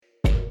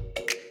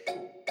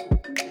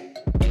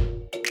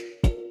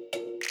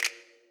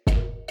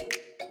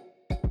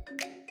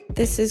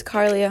This is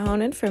Carly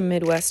Ahonen from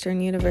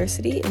Midwestern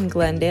University in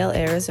Glendale,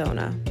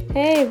 Arizona.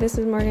 Hey, this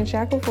is Morgan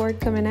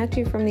Shackelford coming at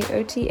you from the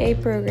OTA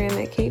program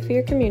at Cape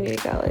Fear Community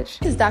College.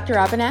 This is Dr.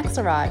 Robin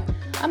Axelrod.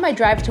 On my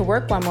drive to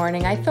work one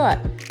morning, I thought,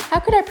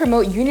 how could I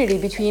promote unity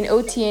between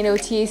OT and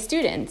OTA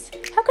students?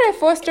 How could I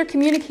foster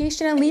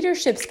communication and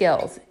leadership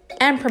skills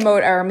and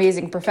promote our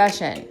amazing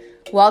profession?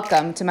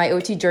 Welcome to my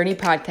OT Journey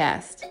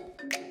podcast.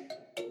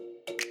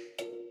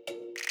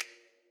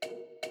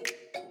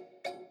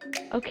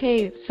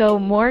 Okay, so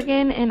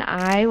Morgan and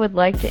I would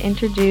like to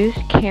introduce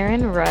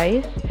Karen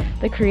Rice,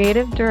 the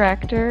creative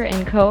director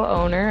and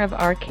co-owner of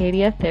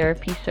Arcadia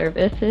Therapy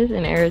Services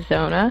in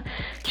Arizona.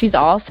 She's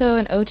also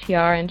an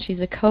OTR and she's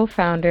a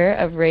co-founder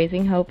of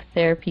Raising Hope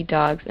Therapy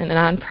Dogs, a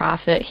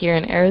nonprofit here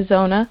in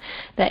Arizona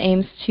that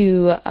aims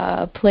to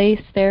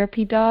place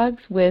therapy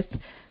dogs with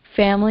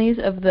families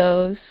of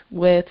those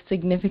with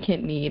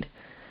significant need.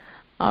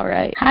 All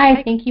right.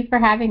 Hi, thank you for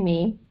having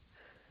me.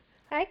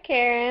 Hi,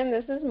 Karen.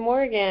 This is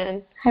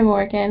Morgan. Hi,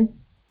 Morgan.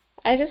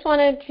 I just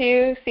wanted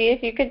to see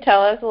if you could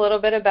tell us a little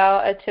bit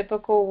about a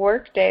typical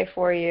work day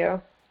for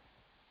you.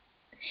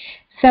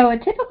 So a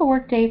typical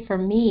work day for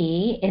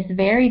me is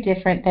very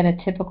different than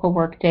a typical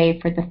work day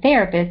for the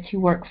therapists who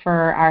work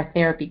for our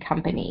therapy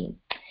company.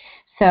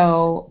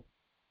 So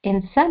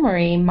in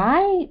summary,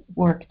 my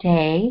work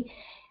day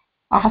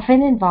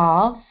often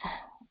involves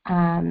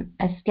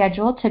a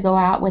schedule to go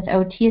out with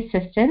OT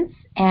assistants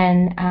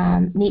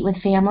and meet with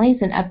families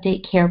and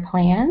update care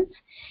plans.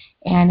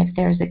 And if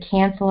there's a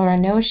cancel or a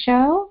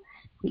no-show,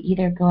 we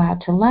either go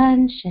out to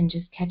lunch and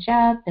just catch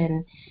up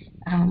and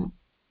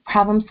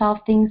problem solve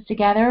things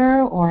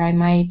together, or I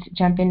might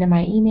jump into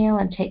my email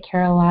and take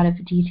care of a lot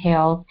of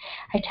details.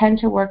 I tend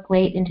to work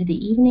late into the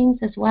evenings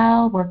as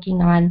well,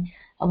 working on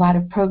a lot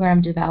of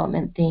program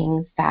development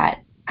things that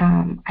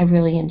I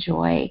really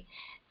enjoy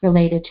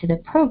related to the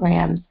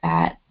programs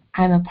that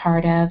I'm a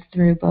part of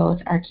through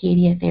both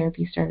Arcadia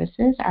Therapy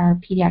Services, our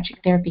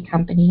pediatric therapy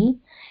company,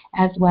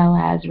 as well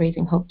as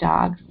Raising Hope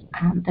Dogs,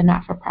 the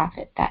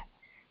not-for-profit that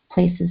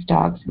places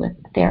dogs with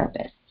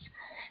therapists.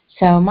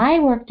 So my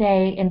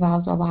workday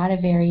involves a lot of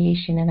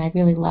variation, and I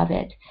really love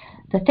it.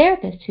 The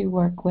therapists who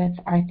work with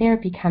our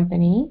therapy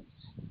company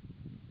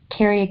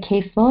carry a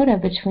caseload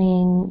of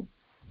between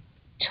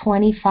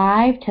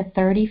 25 to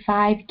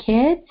 35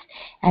 kids,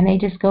 and they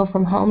just go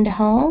from home to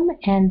home,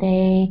 and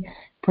they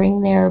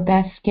bring their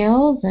best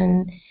skills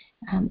and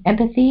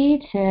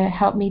empathy to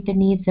help meet the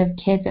needs of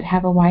kids that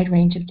have a wide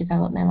range of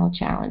developmental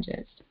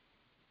challenges.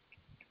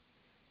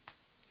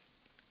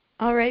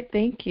 All right,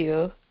 thank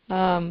you.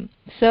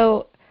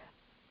 So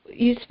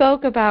you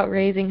spoke about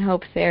Raising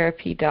Hope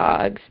Therapy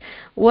Dogs.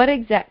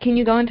 Can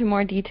you go into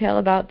more detail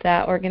about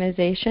that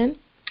organization?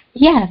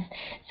 Yes.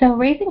 So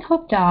Raising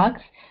Hope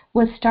Dogs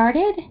was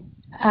started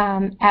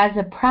as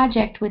a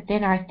project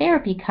within our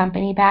therapy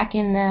company back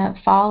in the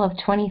fall of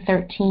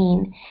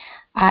 2013.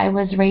 I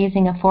was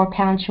raising a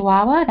 4-pound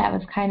Chihuahua that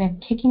was kind of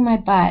kicking my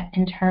butt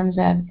in terms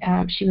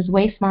of she was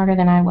way smarter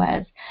than I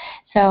was.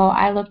 So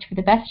I looked for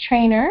the best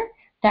trainer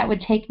that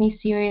would take me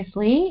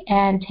seriously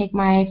and take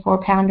my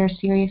 4-pounder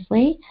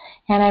seriously,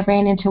 and I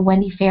ran into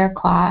Wendy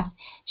Faircloth.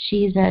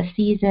 She's a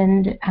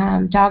seasoned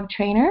dog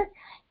trainer,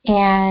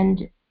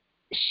 and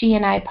she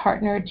and I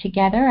partnered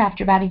together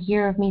after about a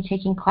year of me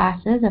taking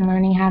classes and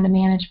learning how to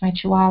manage my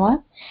Chihuahua.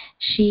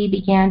 She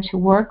began to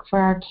work for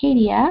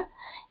Arcadia,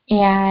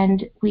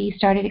 and we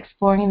started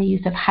exploring the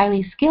use of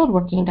highly skilled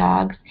working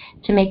dogs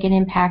to make an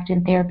impact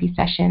in therapy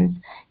sessions.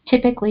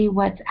 Typically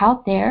what's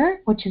out there,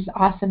 which is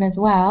awesome as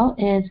well,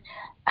 is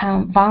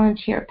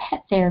volunteer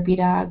pet therapy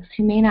dogs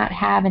who may not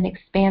have an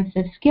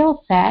expansive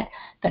skill set,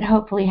 but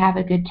hopefully have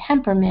a good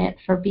temperament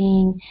for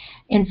being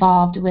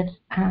involved with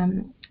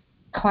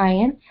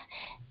clients,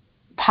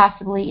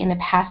 possibly in a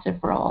passive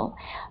role.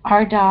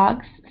 Our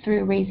dogs,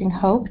 through Raising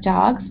Hope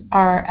Dogs,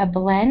 are a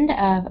blend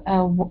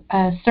of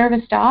a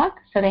service dog,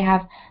 so they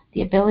have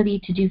the ability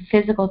to do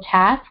physical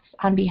tasks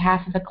on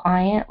behalf of a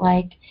client,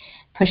 like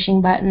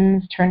pushing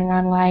buttons, turning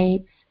on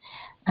lights,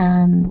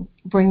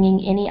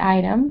 bringing any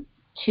item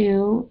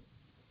to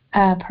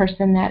a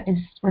person that is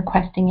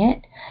requesting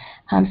it.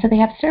 So they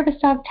have service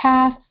dog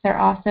tasks. They're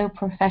also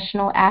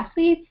professional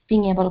athletes,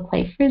 being able to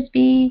play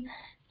Frisbee.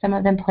 Some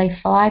of them play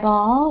fly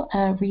ball,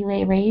 a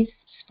relay race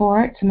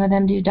sport. Some of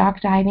them do dock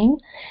diving,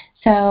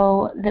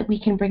 so that we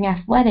can bring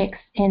athletics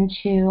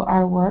into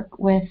our work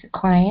with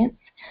clients.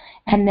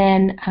 And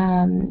then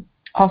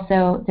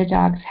also the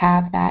dogs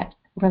have that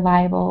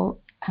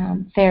reliable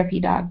therapy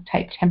dog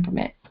type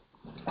temperament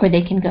where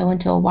they can go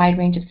into a wide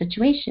range of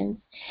situations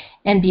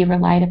and be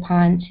relied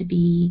upon to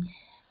be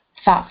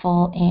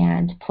thoughtful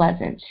and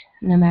pleasant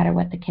no matter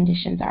what the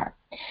conditions are.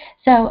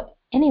 So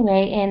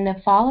anyway, in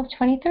the fall of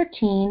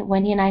 2013,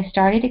 Wendy and I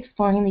started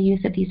exploring the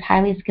use of these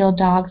highly skilled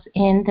dogs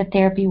in the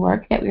therapy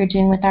work that we were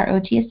doing with our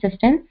OT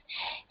assistants,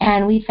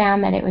 and we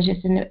found that it was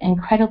just an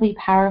incredibly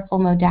powerful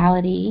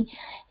modality,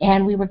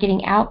 and we were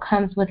getting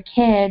outcomes with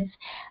kids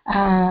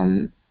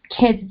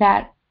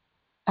that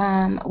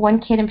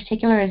one kid in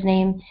particular, his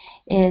name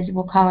is,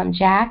 we'll call him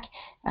Jack.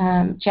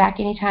 Jack,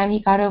 anytime he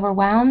got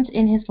overwhelmed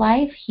in his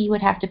life, he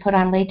would have to put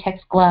on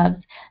latex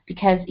gloves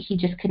because he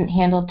just couldn't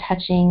handle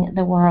touching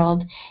the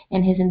world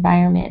in his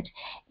environment.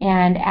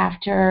 And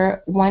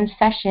after one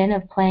session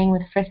of playing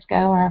with Frisco,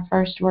 our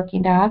first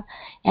working dog,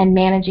 and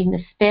managing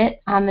the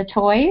spit on the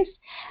toys,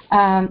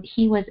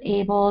 he was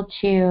able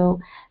to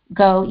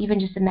go, even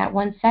just in that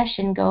one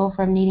session, go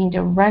from needing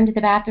to run to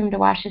the bathroom to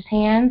wash his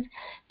hands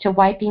to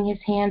wiping his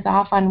hands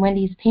off on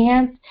Wendy's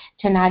pants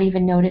to not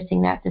even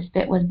noticing that the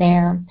spit was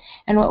there.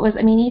 And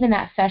even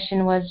that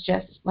session was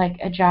just like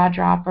a jaw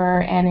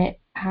dropper, and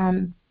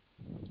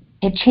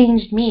it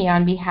changed me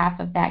on behalf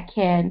of that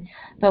kid.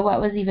 But what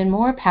was even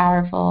more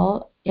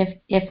powerful,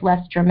 if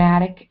less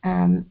dramatic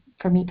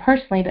for me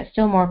personally, but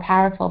still more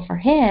powerful for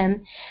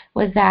him,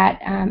 was that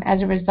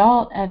as a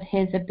result of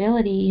his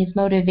ability, his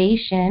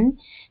motivation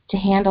to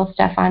handle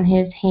stuff on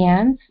his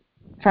hands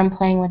from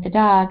playing with the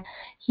dog,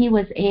 he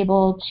was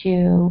able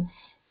to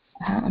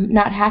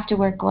not have to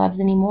wear gloves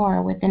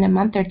anymore. Within a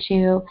month or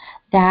two,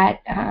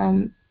 that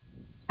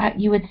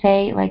you would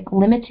say like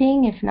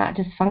limiting, if not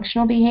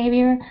dysfunctional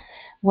behavior,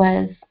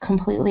 was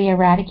completely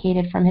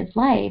eradicated from his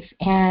life,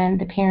 and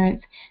the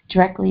parents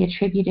directly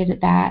attributed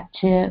that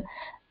to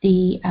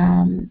the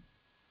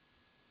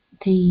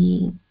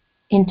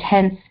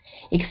intense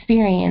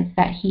experience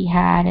that he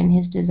had and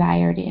his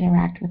desire to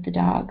interact with the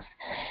dogs.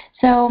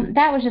 So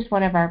that was just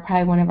one of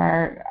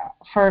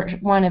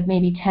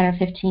maybe 10 or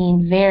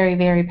 15 very,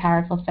 very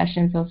powerful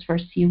sessions those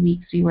first few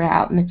weeks we were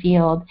out in the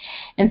field.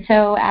 And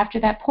so after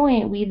that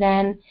point, we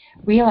then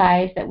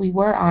realized that we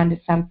were onto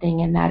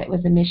something and that it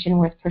was a mission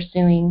worth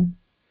pursuing.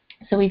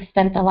 So we've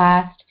spent the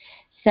last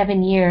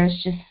 7 years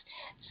just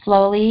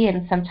slowly,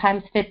 and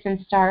sometimes fits and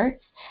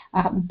starts,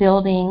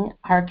 building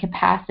our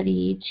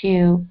capacity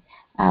to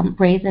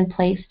raise and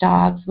place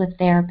dogs with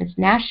therapists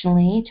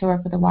nationally to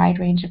work with a wide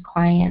range of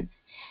clients.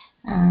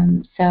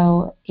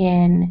 So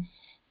in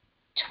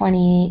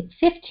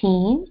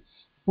 2015,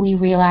 we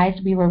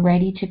realized we were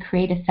ready to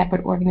create a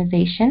separate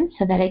organization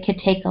so that it could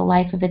take a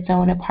life of its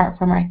own apart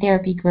from our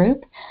therapy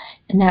group,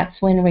 and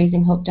that's when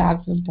Raising Hope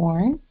Dogs was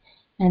born.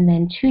 And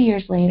then 2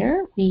 years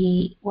later,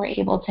 we were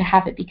able to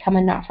have it become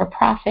a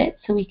not-for-profit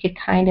so we could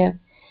kind of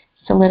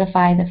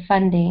solidify the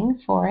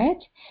funding for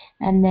it.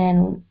 And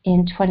then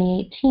in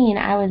 2018,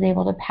 I was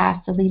able to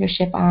pass the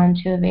leadership on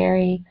to a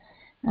very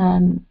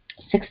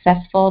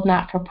successful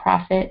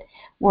not-for-profit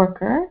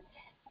worker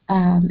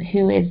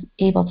who is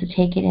able to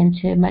take it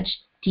into much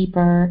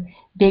deeper,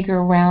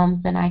 bigger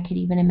realms than I could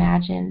even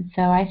imagine.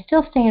 So I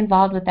still stay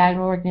involved with that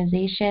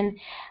organization,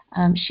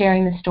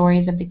 sharing the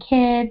stories of the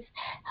kids,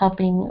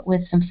 helping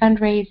with some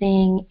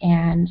fundraising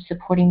and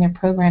supporting their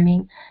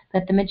programming.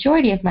 But the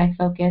majority of my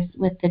focus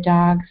with the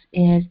dogs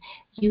is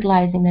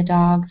utilizing the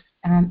dogs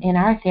in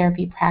our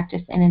therapy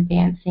practice and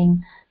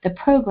advancing the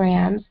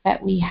programs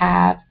that we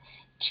have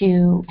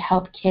to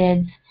help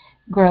kids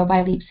grow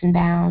by leaps and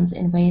bounds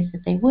in ways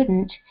that they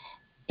wouldn't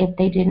if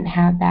they didn't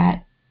have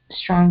that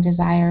strong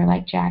desire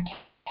like Jack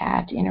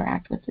had to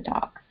interact with the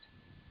dogs.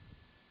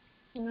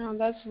 Oh,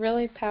 that's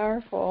really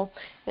powerful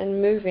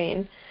and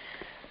moving.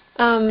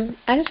 I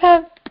just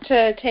have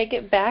to take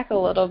it back a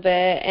little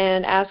bit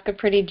and ask a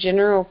pretty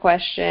general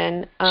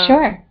question.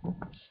 Sure.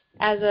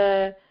 As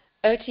a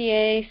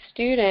OTA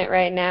student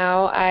right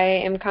now, I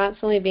am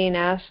constantly being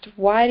asked,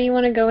 why do you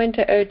want to go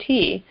into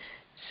OT?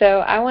 So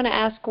I want to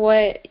ask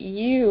what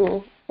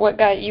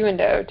got you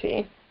into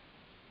OT?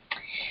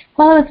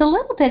 Well, it was a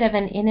little bit of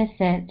an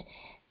innocent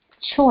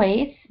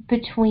choice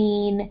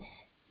between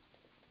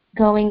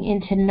going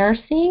into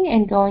nursing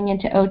and going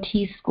into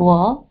OT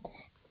school.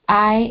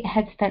 I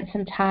had spent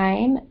some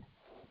time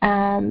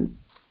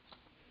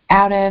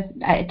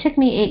it took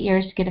me 8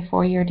 years to get a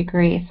 4-year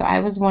degree, so I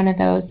was one of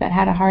those that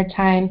had a hard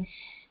time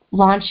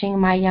launching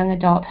my young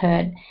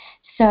adulthood.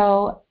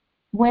 So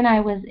when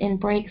I was in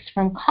breaks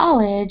from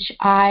college,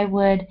 I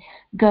would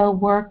go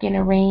work in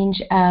a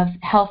range of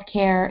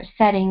healthcare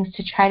settings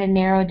to try to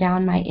narrow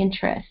down my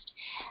interest.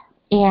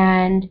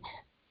 And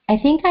I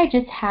think I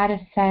just had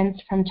a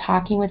sense from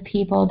talking with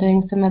people,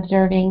 doing some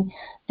observing,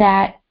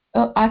 that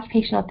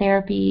occupational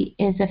therapy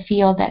is a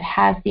field that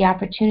has the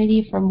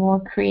opportunity for more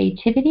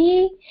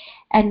creativity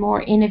and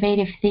more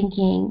innovative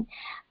thinking.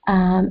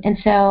 And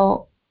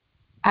so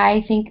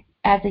I think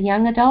as a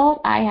young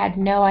adult, I had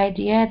no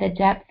idea the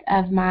depth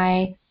of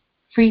my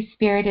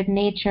free-spirited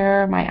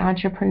nature, my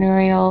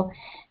entrepreneurial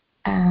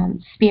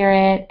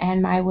spirit,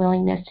 and my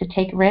willingness to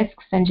take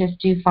risks and just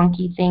do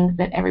funky things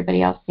that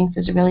everybody else thinks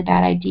is a really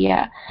bad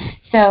idea.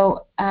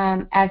 So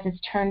as it's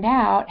turned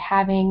out,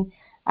 having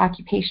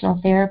occupational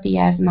therapy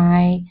as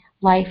my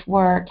life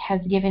work has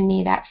given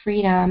me that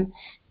freedom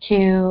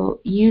to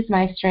use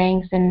my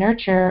strengths and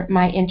nurture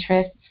my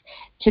interests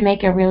to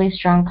make a really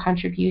strong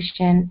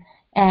contribution.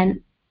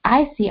 And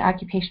I see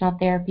occupational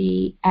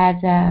therapy as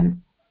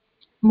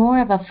more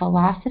of a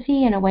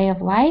philosophy and a way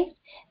of life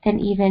than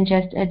even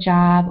just a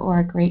job or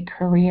a great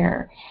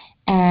career.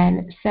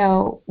 And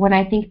so when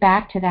I think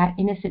back to that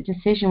innocent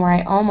decision where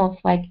I almost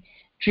like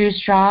drew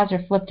straws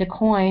or flipped a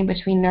coin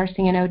between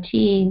nursing and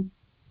OT,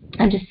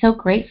 I'm just so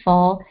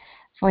grateful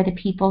for the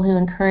people who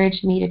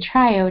encouraged me to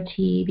try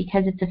OT,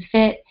 because it's a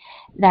fit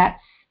that's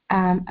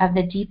of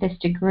the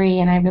deepest degree,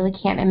 and I really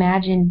can't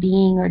imagine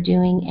being or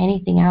doing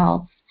anything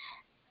else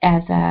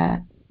as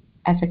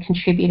a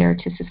contributor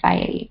to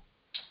society.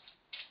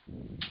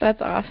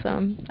 That's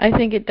awesome. I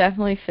think it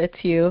definitely fits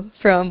you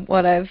from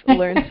what I've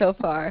learned so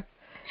far.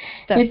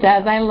 Definitely. It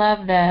does. I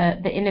love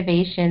the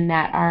innovation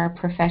that our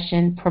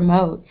profession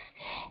promotes,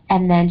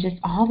 and then just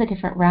all the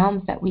different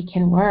realms that we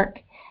can work.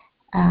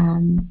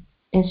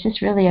 It's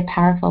just really a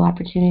powerful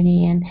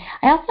opportunity. And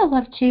I also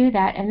love, too,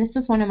 that, and this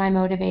is one of my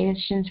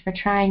motivations for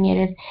trying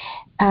it, is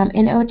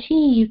in OT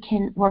you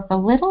can work a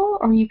little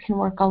or you can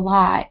work a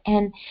lot.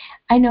 And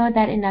I know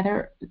that in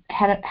other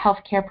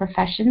healthcare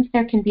professions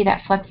there can be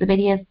that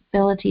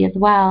flexibility as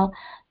well.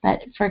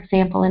 But, for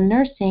example, in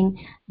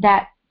nursing,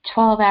 that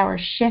 12-hour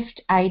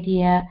shift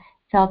idea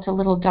felt a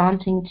little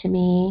daunting to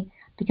me,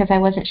 because I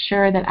wasn't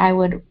sure that I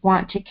would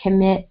want to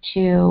commit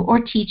to, or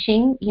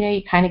teaching,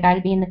 you kind of got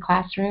to be in the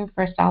classroom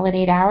for a solid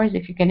 8 hours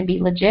if you're going to be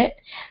legit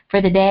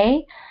for the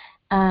day.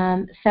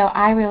 So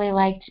I really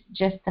liked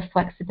just the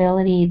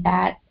flexibility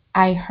that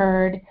I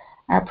heard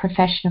our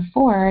profession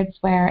affords,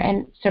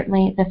 and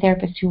certainly the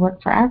therapists who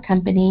work for our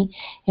company,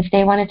 if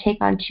they want to take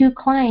on 2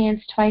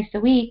 clients twice a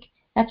week,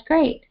 that's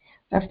great.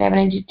 Or if they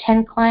want to do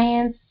 10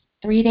 clients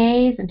 3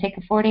 days and take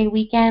a 4-day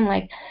weekend,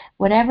 like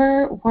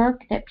whatever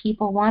work that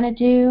people want to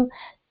do,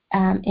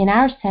 in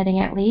our setting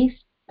at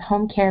least,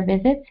 home care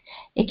visits,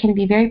 it can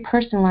be very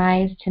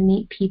personalized to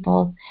meet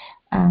people's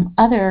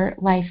other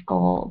life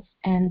goals.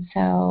 And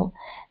so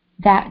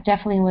that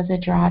definitely was a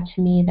draw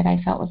to me that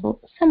I felt was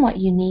somewhat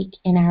unique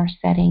in our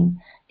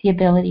setting, the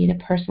ability to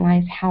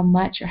personalize how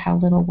much or how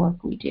little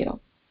work we do.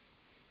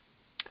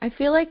 I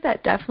feel like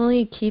that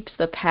definitely keeps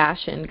the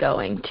passion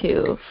going,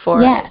 too,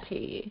 for Yes.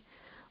 OT,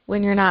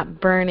 when you're not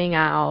burning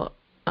out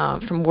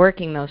from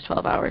working those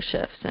 12-hour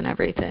shifts and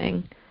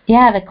everything.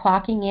 Yeah, the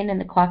clocking in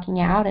and the clocking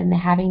out and the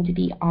having to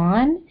be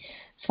on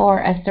for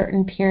a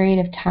certain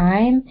period of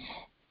time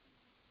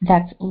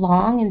that's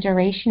long in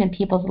duration, and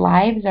people's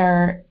lives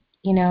are,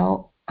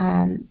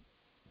 in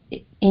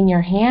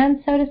your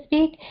hands, so to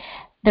speak.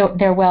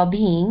 Their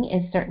well-being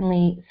is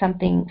certainly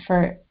something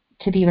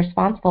to be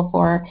responsible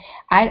for.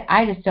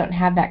 I just don't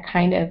have that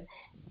kind of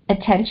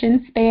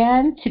attention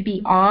span to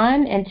be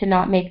on and to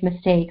not make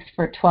mistakes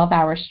for 12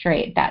 hours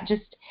straight. That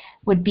just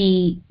would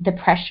be, the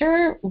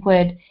pressure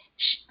would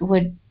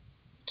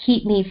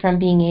keep me from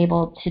being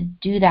able to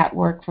do that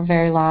work for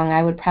very long.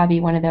 I would probably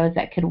be one of those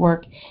that could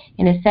work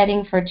in a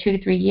setting for 2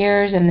 to 3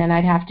 years, and then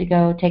I'd have to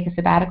go take a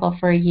sabbatical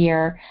for a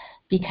year,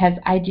 because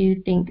I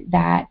do think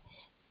that,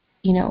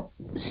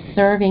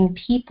 serving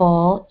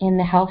people in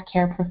the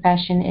healthcare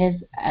profession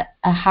is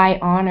a high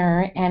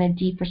honor and a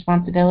deep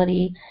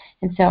responsibility.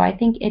 And so I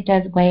think it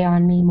does weigh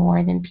on me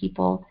more than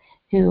people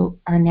who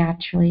are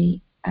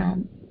naturally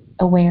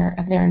aware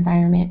of their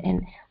environment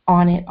and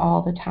on it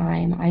all the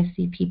time. I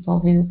see people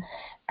who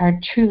are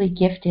truly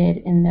gifted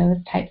in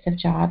those types of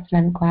jobs, and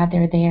I'm glad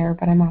they're there,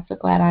 but I'm also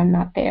glad I'm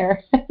not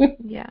there.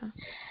 Yeah.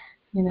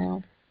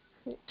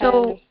 So, I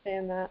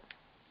understand that.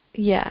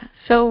 Yeah.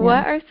 So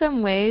what are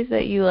some ways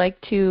that you like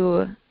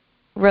to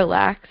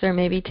relax or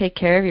maybe take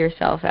care of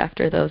yourself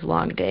after those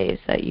long days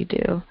that you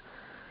do?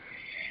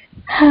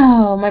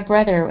 Oh, my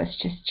brother was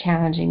just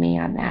challenging me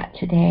on that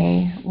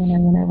today when I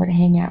went over to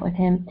hang out with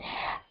him.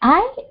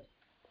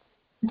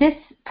 This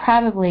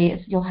probably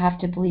is, you'll have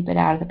to bleep it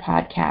out of the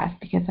podcast,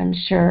 because I'm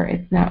sure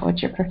it's not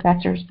what your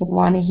professors would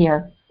want to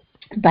hear.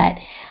 But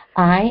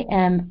I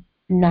am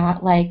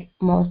not like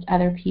most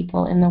other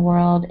people in the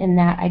world in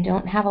that I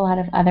don't have a lot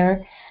of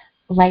other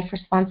life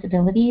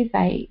responsibilities.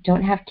 I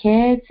don't have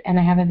kids, and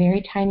I have a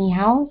very tiny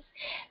house.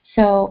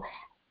 So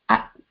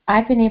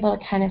I've been able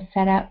to kind of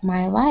set up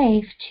my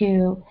life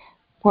to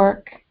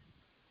work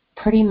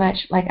pretty much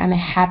like I'm a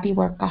happy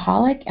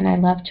workaholic, and I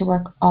love to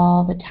work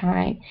all the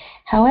time.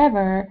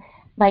 However,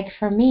 like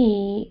for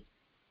me,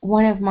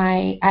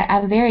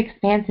 I'm very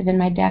expansive in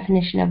my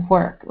definition of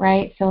work,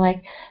 right? So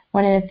like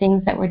one of the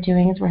things that we're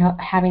doing is we're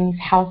having these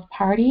house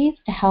parties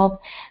to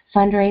help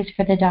fundraise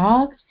for the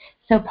dogs.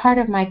 So part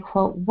of my,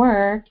 quote,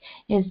 work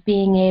is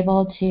being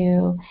able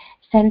to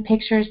send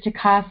pictures to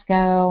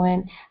Costco,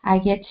 and I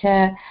get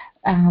to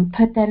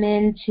put them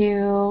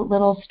into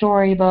little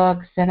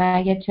storybooks, and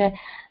I get to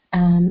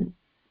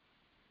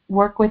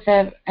work with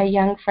a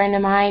young friend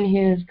of mine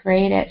who's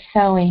great at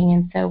sewing,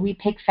 and so we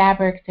pick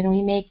fabrics and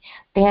we make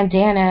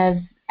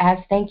bandanas as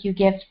thank you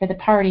gifts for the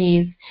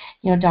parties,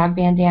 dog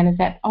bandanas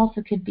that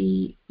also could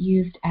be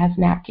used as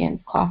napkins,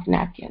 cloth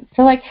napkins.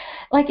 So like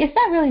is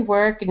that really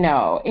work?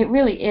 No, it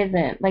really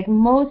isn't. Like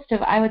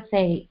I would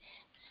say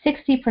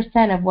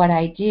 60% of what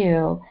I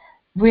do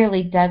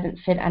really doesn't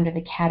fit under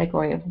the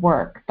category of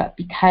work, but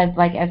because,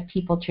 like, as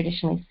people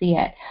traditionally see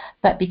it,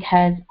 but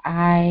because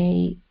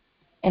I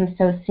am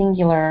so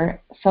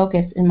singular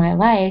focused in my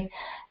life,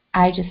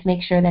 I just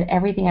make sure that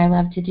everything I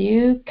love to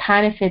do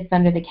kind of fits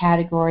under the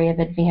category of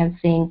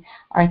advancing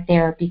our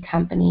therapy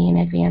company and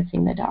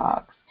advancing the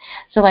dogs.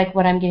 So like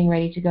what I'm getting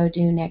ready to go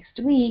do next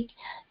week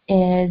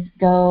is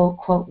go,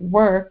 quote,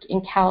 work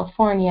in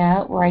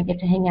California, where I get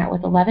to hang out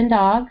with 11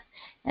 dogs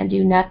and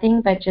do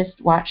nothing but just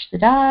watch the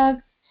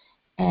dogs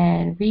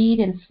and read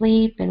and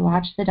sleep and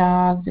watch the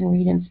dogs and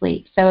read and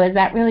sleep. So does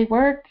that really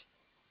work?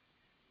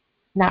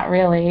 Not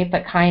really,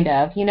 but kind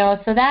of.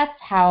 So that's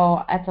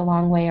a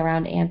long way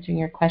around answering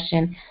your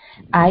question.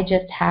 I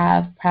just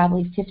have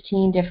probably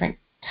 15 different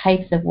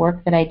types of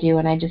work that I do,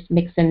 and I just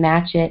mix and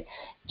match it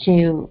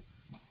to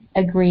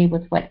agree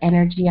with what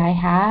energy I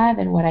have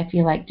and what I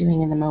feel like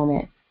doing in the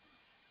moment.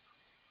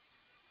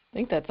 I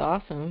think that's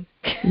awesome.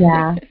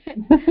 Yeah.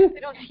 They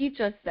don't teach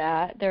us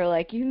that. They're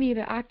like, you need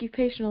an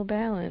occupational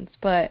balance,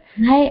 but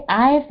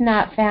I've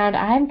not found.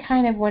 I'm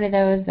kind of one of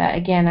those that,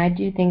 again, I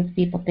do things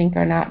people think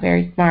are not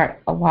very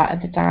smart a lot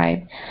of the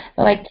time.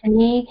 But like, to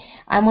me,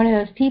 I'm one of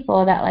those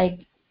people that,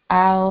 like,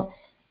 I'll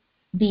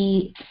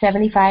be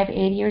 75,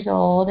 80 years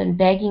old and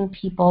begging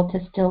people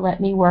to still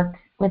let me work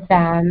with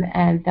them,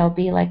 and they'll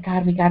be like,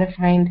 God, we got to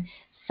find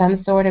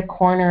some sort of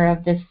corner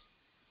of this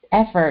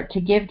effort to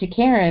give to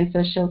Karen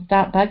so she'll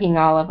stop bugging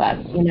all of us,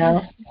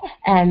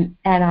 and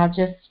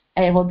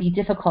it will be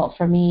difficult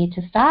for me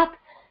to stop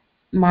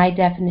my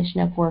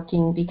definition of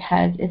working,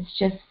 because it's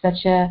just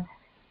such a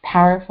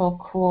powerful,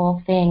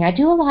 cool thing. I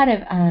do a lot of,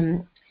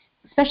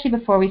 especially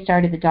before we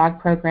started the dog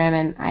program,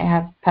 and I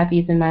have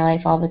puppies in my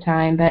life all the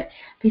time, but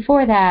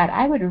before that,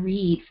 I would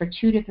read for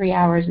 2 to 3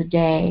 hours a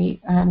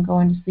day,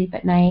 going to sleep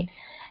at night,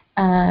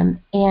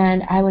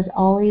 and I was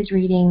always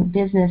reading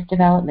business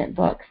development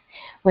books,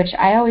 which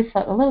I always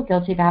felt a little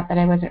guilty about that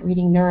I wasn't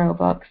reading neuro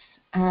books,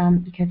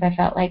 because I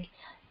felt like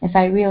if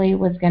I really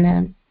was going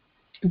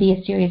to be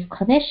a serious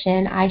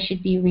clinician, I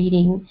should be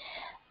reading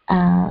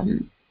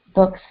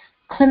books,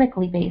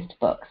 clinically based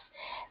books.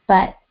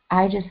 But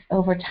I just,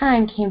 over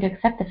time, came to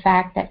accept the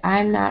fact that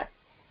I'm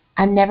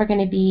never going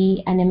to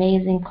be an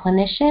amazing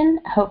clinician.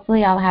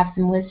 Hopefully I'll have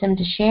some wisdom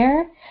to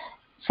share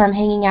from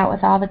hanging out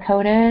with all the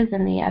CODAs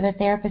and the other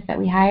therapists that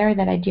we hire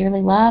that I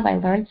dearly love. I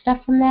learned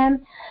stuff from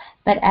them.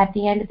 But at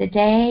the end of the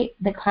day,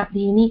 the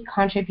unique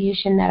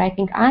contribution that I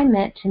think I'm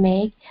meant to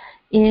make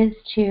is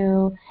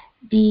to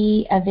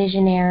be a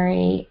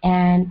visionary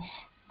and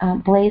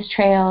blaze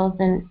trails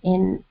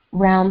in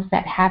realms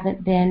that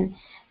haven't been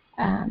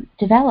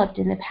developed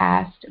in the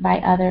past by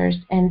others.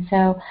 And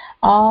so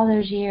all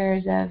those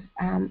years of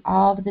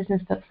all the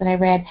business books that I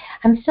read,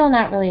 I'm still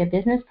not really a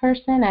business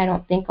person. I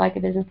don't think like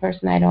a business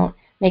person. I don't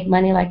make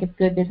money like a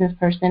good business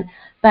person.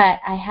 But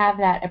I have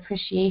that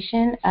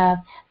appreciation of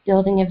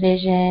building a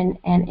vision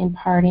and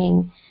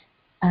imparting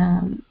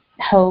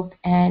hope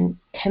and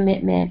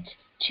commitment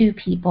to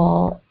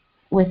people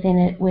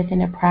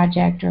within a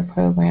project or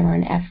program or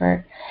an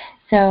effort.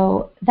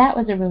 So that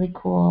was a really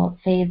cool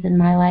phase in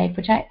my life,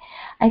 which I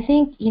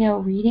think,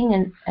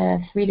 reading a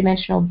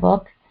three-dimensional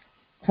book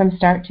from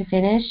start to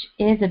finish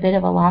is a bit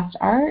of a lost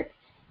art,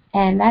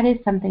 and that is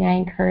something I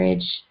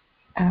encourage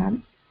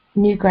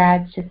new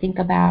grads to think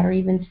about, or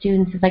even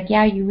students. It's like,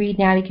 yeah, you read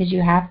now because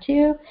you have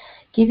to.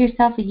 Give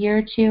yourself a year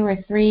or 2 or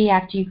 3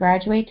 after you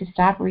graduate to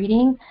stop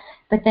reading,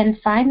 but then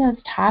find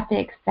those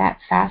topics that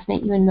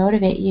fascinate you and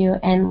motivate you,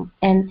 and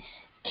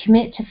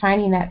commit to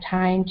finding that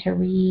time to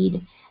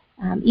read,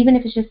 even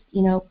if it's just,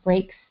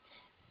 breaks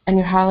on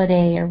your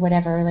holiday or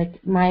whatever.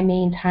 Like, my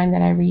main time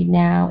that I read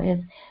now is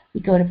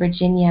we go to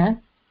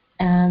Virginia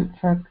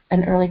for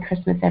an early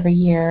Christmas every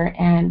year,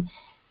 and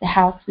the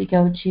house we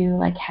go to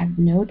has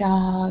no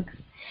dogs,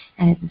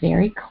 and it's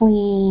very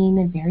clean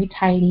and very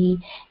tidy,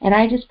 and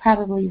I just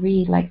probably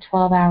read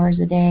 12 hours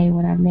a day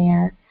when I'm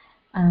there,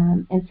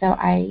 and so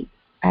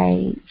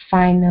I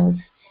find those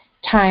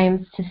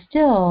times to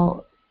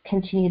still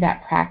continue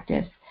that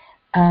practice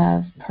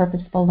of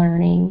purposeful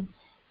learning.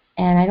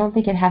 And I don't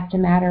think it has to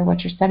matter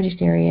what your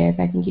subject area is.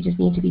 I think you just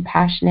need to be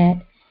passionate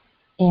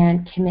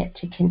and commit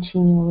to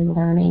continually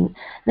learning.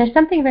 There's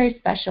something very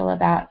special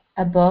about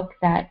a book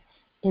that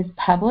is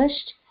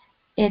published.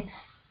 It's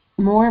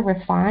more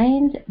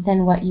refined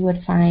than what you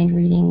would find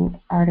reading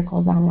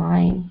articles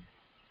online.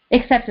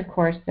 Except, of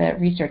course, the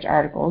research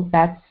articles.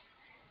 That's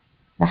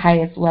the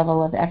highest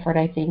level of effort,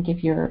 I think,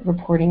 if you're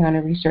reporting on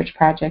a research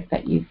project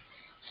that you've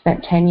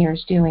spent 10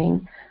 years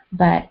doing.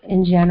 But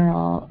in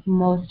general,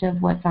 most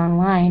of what's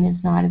online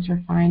is not as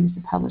refined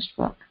as a published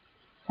book.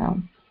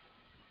 So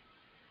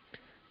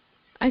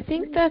I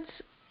think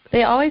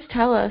they always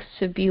tell us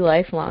to be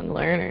lifelong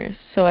learners.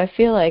 So I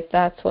feel like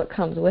that's what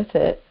comes with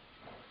it,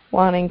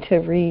 wanting to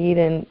read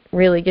and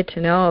really get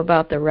to know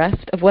about the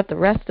rest of what the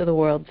rest of the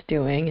world's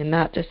doing, and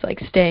not just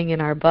staying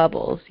in our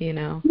bubbles,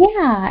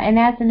 Yeah, and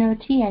as an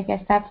OT, I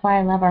guess that's why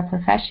I love our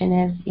profession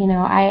is,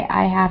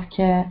 I have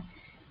to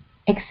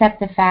accept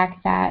the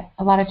fact that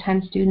a lot of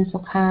times students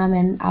will come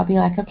and I'll be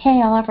like,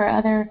 okay, all of our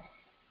other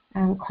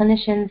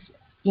clinicians,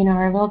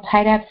 are a little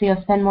tied up, so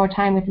you'll spend more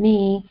time with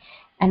me.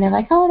 And they're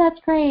like, oh,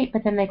 that's great.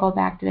 But then they go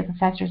back to their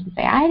professors and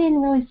say, I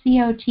didn't really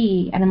see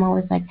OT. And I'm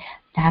always like,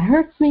 that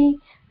hurts me.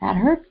 That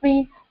hurts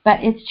me.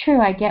 But it's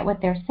true. I get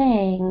what they're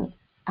saying.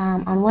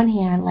 On one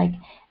hand,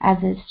 as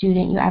a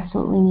student, you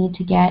absolutely need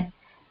to get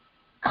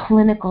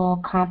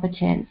clinical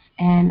competence,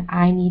 and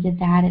I needed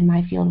that in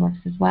my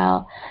fieldworks as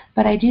well.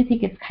 But I do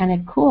think it's kind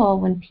of cool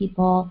when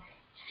people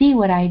see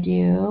what I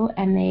do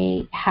and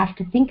they have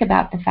to think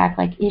about the fact,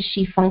 like, is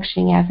she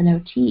functioning as an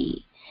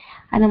OT?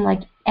 And I'm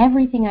like,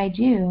 everything I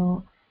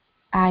do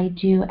as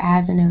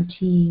an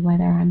OT,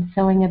 whether I'm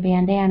sewing a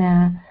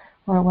bandana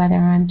or whether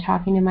I'm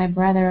talking to my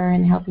brother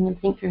and helping him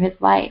think through his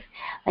life.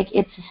 Like,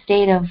 it's a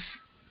state of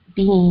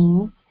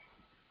being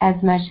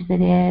as much as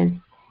it is,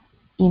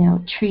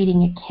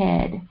 treating a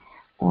kid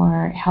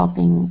or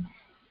helping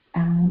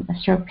a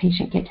stroke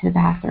patient get to the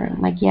bathroom.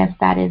 Like, yes,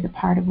 that is a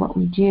part of what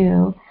we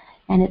do,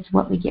 and it's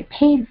what we get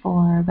paid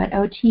for, but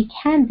OT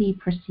can be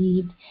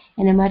perceived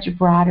in a much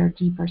broader,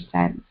 deeper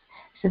sense,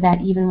 so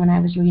that even when I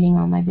was reading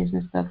all my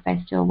business books,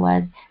 I still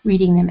was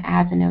reading them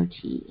as an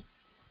OT.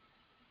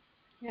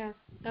 Yeah,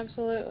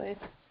 absolutely.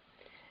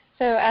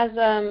 So as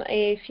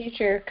a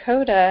future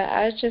CODA,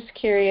 I was just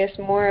curious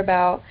more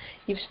about,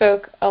 you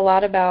spoke a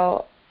lot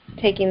about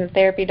taking the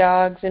therapy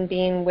dogs and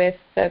being with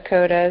the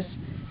CODAs,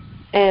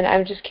 and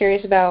I'm just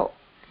curious about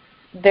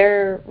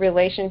their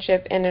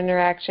relationship and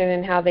interaction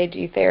and how they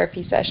do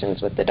therapy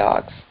sessions with the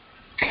dogs.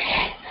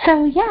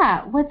 So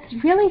yeah, what's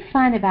really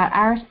fun about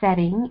our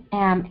setting,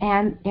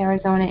 and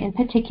Arizona in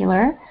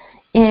particular,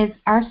 is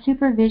our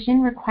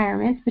supervision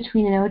requirements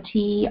between an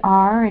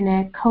OTR and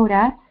a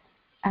CODA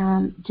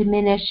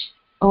diminish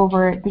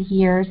over the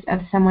years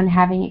of someone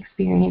having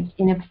experience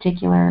in a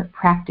particular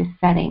practice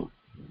setting.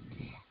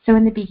 So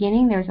in the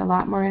beginning, there's a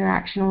lot more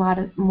interaction, a lot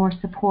more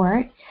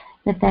support,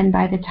 but then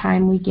by the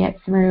time we get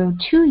through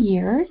 2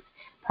 years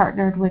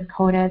partnered with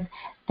CODAs,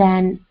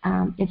 then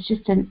it's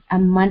just a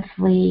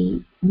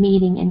monthly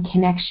meeting and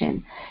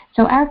connection.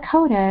 So our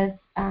CODAs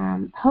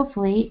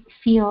hopefully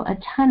feel a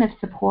ton of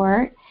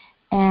support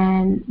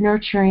and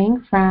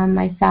nurturing from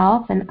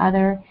myself and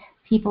other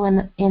people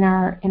in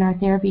our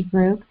therapy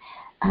group.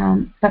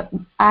 But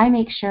I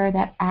make sure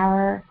that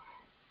our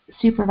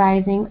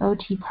supervising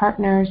OT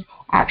partners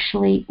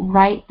actually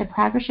write the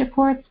progress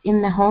reports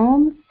in the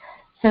homes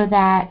so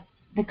that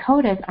the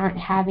CODAs aren't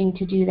having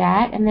to do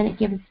that, and then it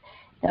gives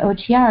the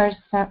OTRs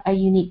a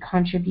unique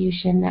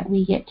contribution that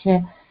we get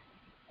to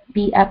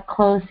be up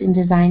close in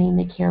designing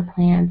the care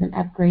plans and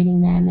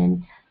upgrading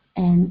them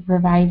and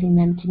revising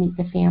them to meet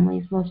the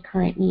family's most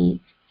current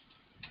needs.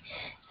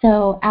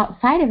 So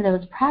outside of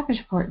those progress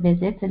report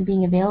visits and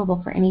being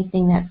available for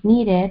anything that's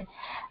needed,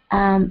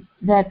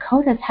 the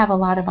CODAs have a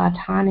lot of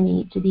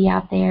autonomy to be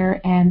out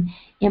there and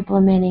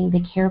implementing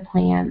the care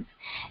plans.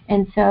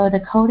 And so the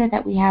CODA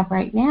that we have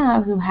right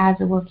now, who has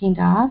a working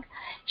dog,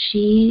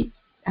 he's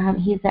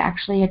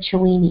actually a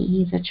Chiweenie.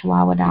 He's a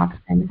Chihuahua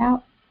dachshund,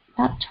 about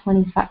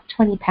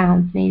 20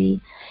 pounds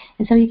maybe.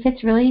 And so he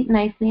fits really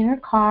nicely in her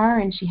car,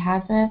 and she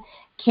has a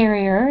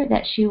carrier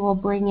that she will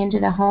bring into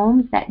the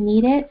homes that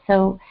need it.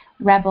 So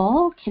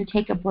Rebel can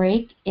take a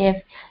break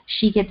if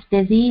she gets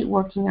busy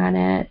working on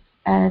a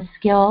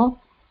skill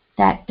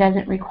that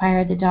doesn't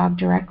require the dog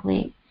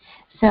directly.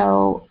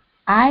 So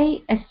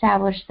I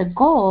established the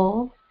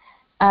goals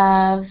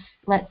of,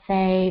 let's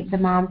say, the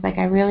mom's like,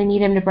 I really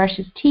need him to brush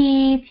his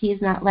teeth.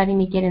 He's not letting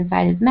me get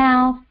inside his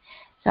mouth.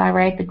 So I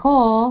write the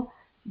goal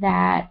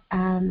that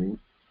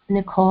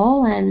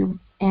Nicole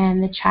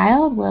and the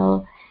child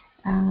will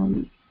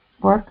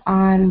work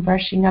on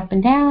brushing up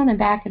and down and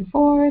back and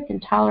forth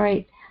and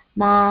tolerate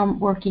mom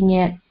working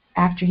it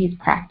after he's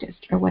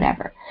practiced or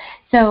whatever.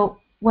 So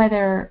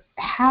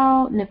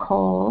how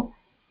Nicole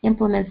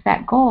implements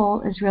that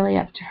goal is really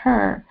up to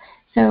her.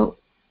 So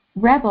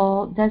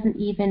Rebel doesn't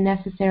even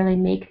necessarily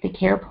make the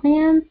care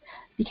plans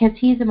because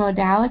he's a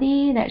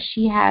modality that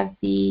she has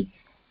the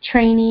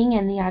training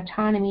and the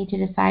autonomy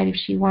to decide if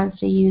she wants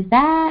to use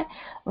that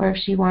or if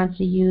she wants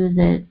to use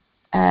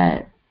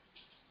a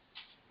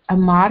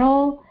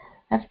model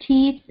of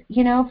teeth,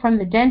 from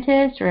the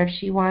dentist, or if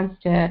she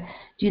wants to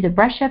do the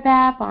Brush Up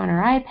app on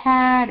her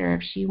iPad, or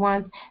if she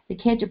wants the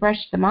kid to brush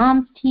the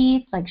mom's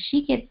teeth. Like,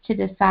 she gets to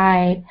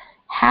decide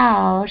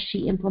how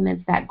she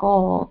implements that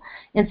goal.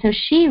 And so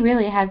she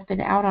really has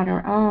been out on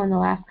her own the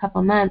last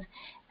couple of months.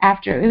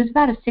 It was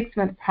about a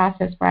 6-month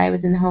process where I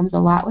was in the homes a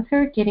lot with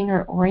her, getting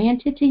her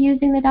oriented to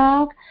using the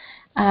dog.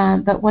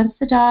 But once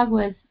the dog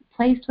was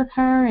placed with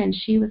her and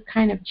she was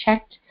kind of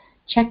checked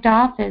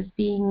off as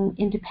being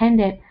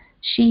independent,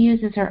 she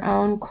uses her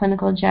own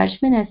clinical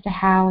judgment as to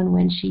how and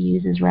when she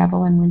uses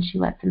Rebel and when she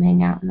lets him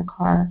hang out in the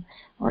car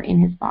or in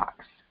his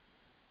box.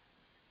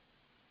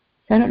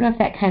 So I don't know if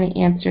that kind of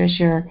answers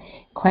your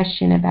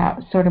question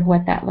about sort of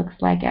what that looks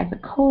like as a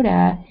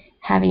CODA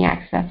having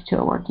access to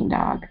a working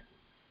dog.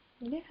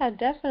 Yeah,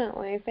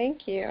 definitely.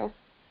 Thank you.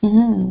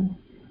 Mm-hmm.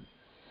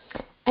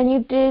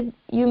 And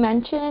you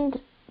mentioned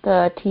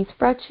the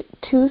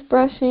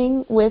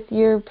toothbrushing with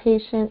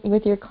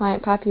your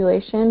client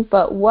population,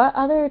 but what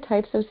other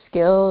types of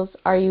skills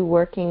are you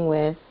working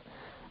with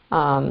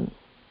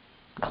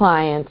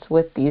clients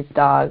with these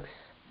dogs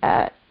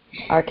at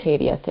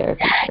Arcadia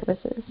Therapy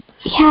Services?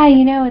 Yeah,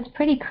 it's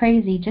pretty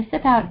crazy. Just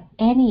about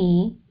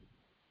any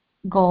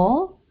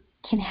goal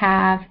can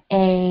have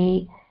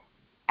a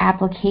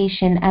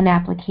an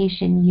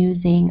application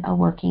using a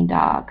working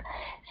dog.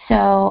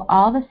 So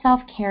all the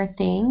self-care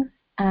things,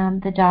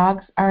 the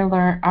dogs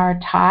are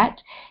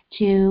taught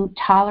to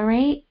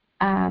tolerate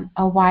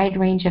a wide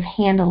range of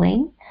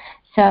handling.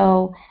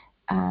 So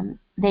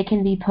they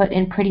can be put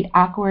in pretty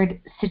awkward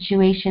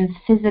situations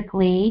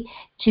physically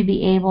to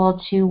be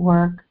able to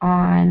work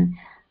on,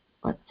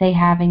 let's say,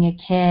 having a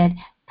kid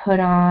put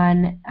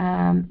on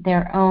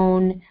their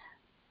own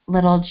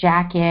little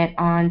jacket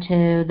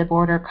onto the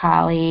border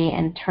collie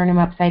and turn him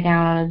upside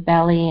down on his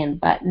belly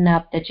and button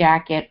up the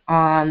jacket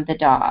on the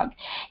dog.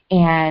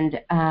 And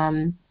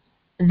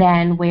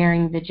then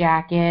wearing the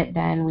jacket,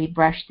 then we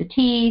brush the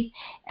teeth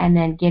and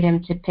then get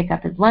him to pick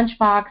up his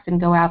lunchbox and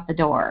go out the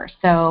door.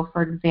 So,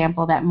 for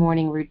example, that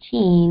morning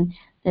routine,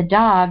 the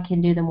dog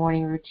can do the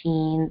morning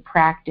routine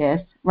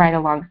practice right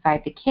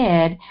alongside the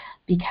kid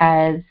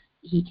because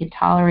he can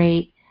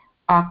tolerate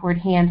awkward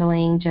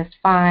handling just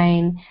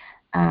fine,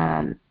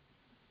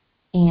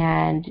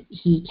 and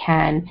he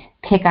can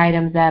pick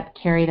items up,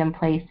 carry them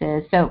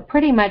places. So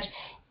pretty much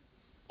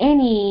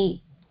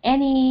any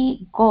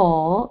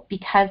goal,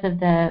 because of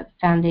the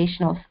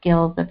foundational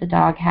skills that the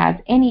dog has,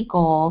 any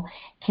goal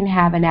can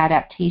have an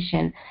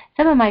adaptation.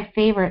 Some of my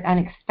favorite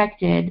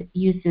unexpected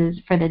uses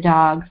for the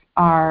dogs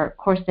are, of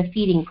course, the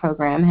feeding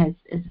program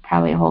is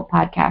probably a whole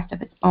podcast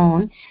of its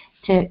own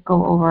to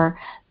go over.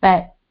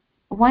 But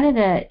one of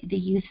the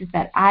uses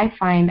that I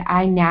find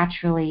I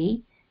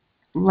naturally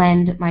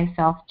lend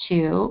myself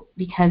to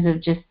because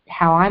of just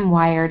how I'm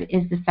wired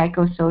is the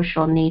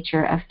psychosocial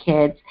nature of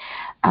kids.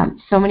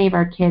 So many of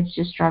our kids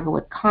just struggle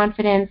with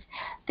confidence.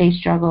 They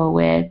struggle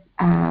with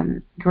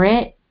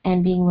grit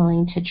and being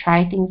willing to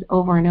try things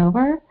over and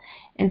over.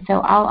 And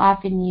so I'll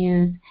often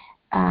use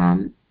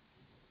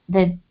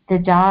the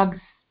dog's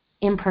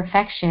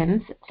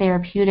imperfections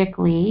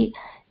therapeutically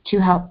to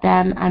help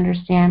them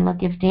understand,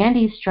 look, if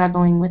Dandy's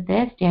struggling with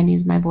this,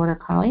 Dandy's my border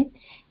collie,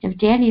 if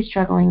Dandy's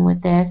struggling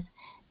with this,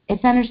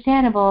 it's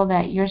understandable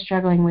that you're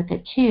struggling with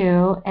it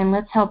too, and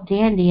let's help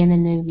Dandy, and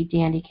then maybe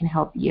Dandy can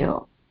help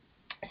you.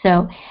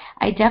 So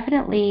I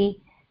definitely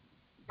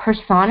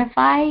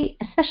personify,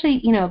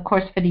 especially, of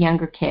course, for the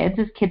younger kids.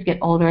 As kids get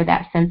older,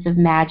 that sense of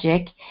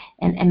magic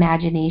and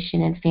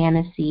imagination and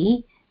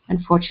fantasy,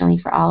 unfortunately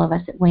for all of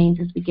us, it wanes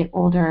as we get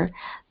older.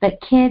 But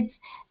kids,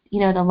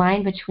 the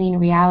line between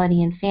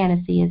reality and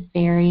fantasy is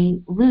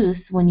very loose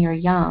when you're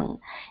young.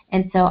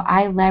 And so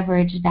I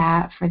leverage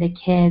that for the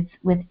kids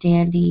with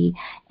Dandy.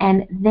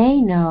 And they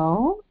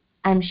know,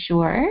 I'm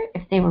sure,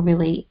 if they were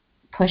really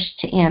pushed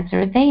to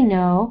answer, they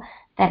know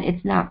that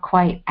it's not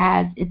quite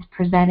as it's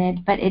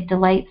presented, but it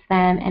delights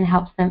them and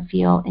helps them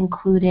feel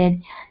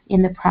included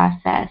in the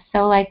process.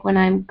 So like when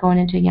I'm going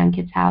into a young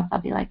kid's house,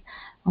 I'll be like,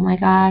 oh my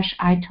gosh,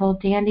 I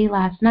told Dandy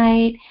last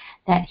night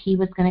that he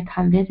was going to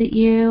come visit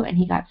you, and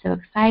he got so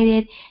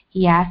excited.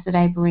 He asked that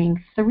I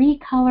bring 3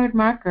 colored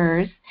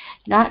markers,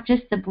 not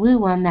just the blue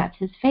one that's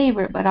his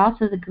favorite, but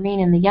also the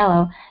green and the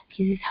yellow,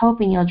 because he's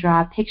hoping you'll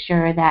draw a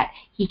picture that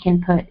he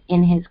can put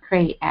in his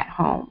crate at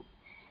home.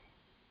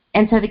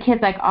 And so the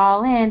kid's like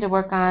all in to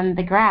work on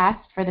the grass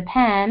for the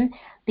pen,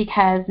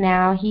 because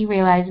now he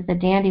realizes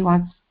that Dandy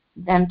wants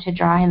them to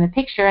draw him a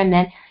picture, and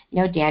then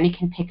Dandy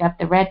can pick up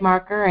the red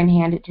marker and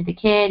hand it to the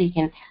kid. He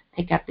can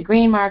pick up the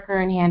green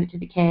marker and hand it to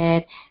the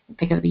kid,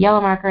 pick up the yellow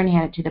marker and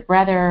hand it to the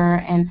brother.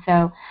 And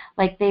so,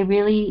 they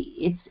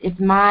really, it's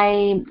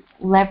my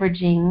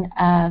leveraging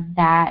of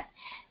that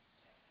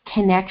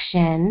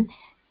connection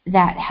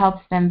that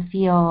helps them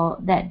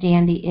feel that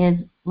Dandy is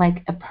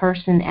like a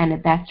person and a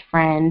best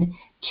friend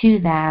to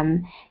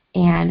them.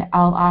 And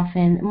I'll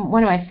often,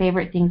 one of my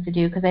favorite things to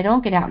do, because I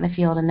don't get out in the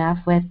field enough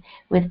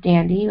with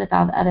Dandy, with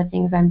all the other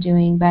things I'm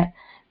doing, but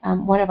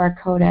one of our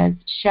CODAs,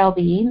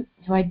 Shelby,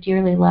 who I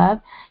dearly love,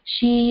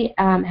 she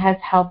has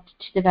helped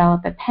to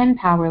develop a pen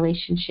pal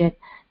relationship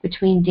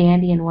between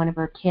Dandy and one of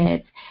her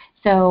kids.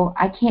 So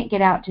I can't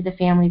get out to the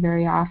family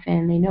very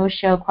often. They know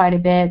Show quite a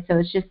bit,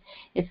 so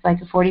it's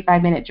like a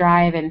 45-minute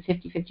drive and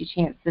 50-50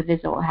 chance the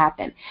visit will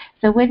happen.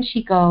 So when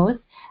she goes,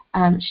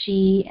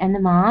 she and the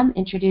mom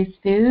introduce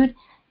food,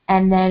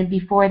 and then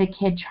before the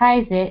kid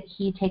tries it,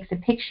 he takes a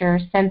picture,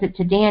 sends it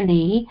to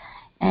Dandy,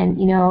 and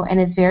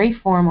it's very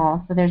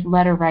formal. So there's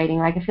letter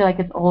writing. I feel like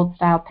it's old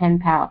style pen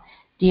pal.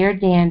 Dear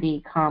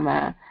Dandy,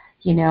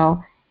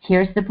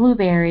 here's the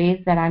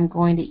blueberries that I'm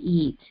going to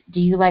eat.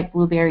 Do you like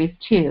blueberries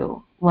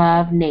too?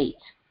 Love,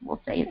 Nate.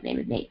 We'll say his name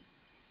is Nate.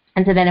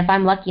 And so then if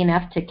I'm lucky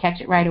enough to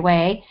catch it right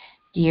away,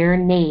 dear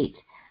Nate,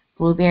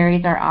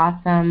 blueberries are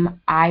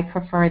awesome. I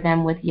prefer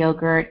them with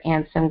yogurt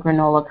and some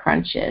granola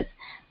crunches.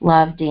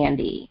 Love,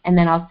 Dandy. And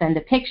then I'll send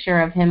a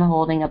picture of him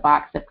holding a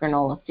box of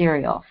granola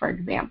cereal, for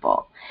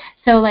example.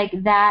 So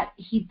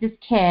this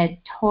kid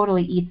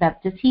totally eats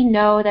up. Does he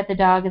know that the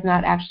dog is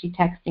not actually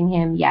texting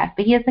him? Yes,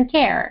 but he doesn't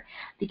care,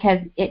 because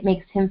it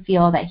makes him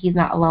feel that he's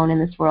not alone in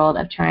this world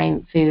of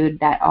trying food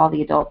that all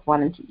the adults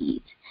want him to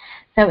eat.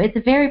 So it's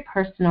a very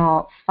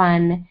personal,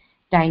 fun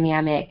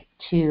dynamic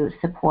to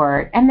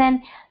support. And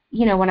then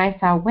when I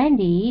saw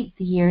Wendy,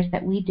 the years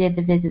that we did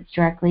the visits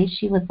directly,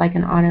 she was like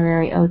an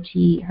honorary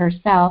OT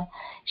herself.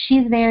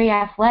 She's very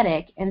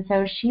athletic, and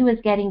so she was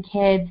getting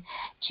kids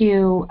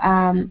to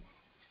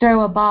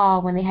throw a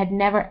ball when they had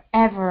never,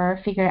 ever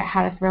figured out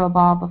how to throw a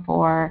ball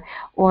before,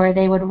 or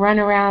they would run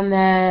around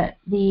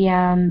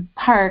the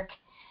park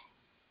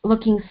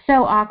looking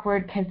so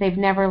awkward because they've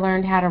never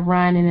learned how to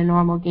run in a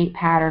normal gait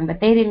pattern, but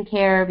they didn't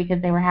care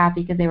because they were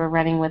happy because they were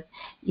running with,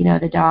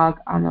 the dog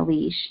on the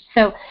leash.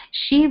 So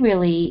she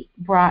really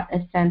brought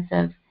a sense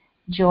of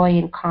joy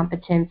and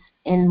competence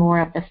in more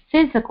of the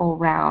physical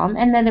realm.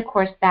 And then, of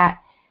course, that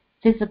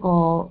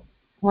physical,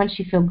 once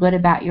you feel good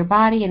about your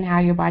body and how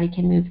your body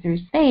can move through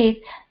space,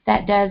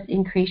 that does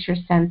increase your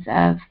sense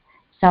of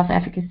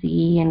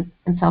self-efficacy and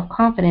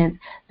self-confidence.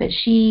 But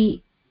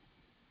she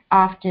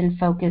often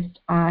focused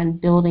on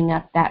building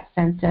up that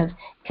sense of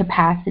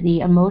capacity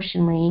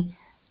emotionally,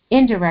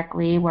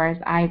 indirectly, whereas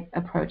I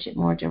approach it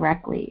more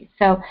directly.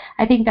 So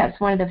I think that's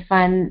one of the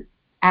fun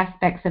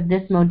aspects of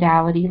this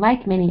modality,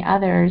 like many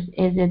others,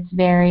 is it's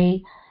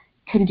very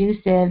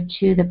conducive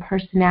to the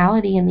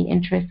personality and the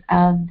interests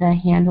of the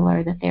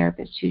handler, the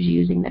therapist who's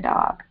using the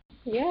dog.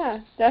 Yeah,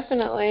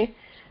 definitely.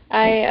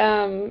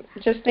 I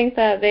just think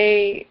that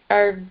they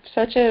are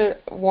such a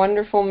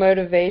wonderful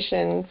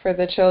motivation for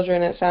the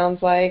children, it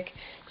sounds like,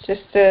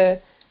 just to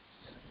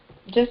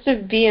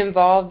be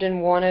involved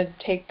and want to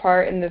take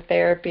part in the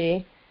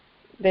therapy.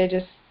 They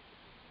just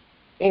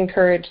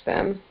encourage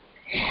them.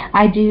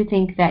 I do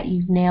think that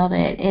you've nailed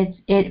it.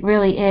 It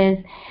really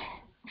is,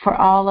 for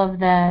all of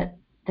the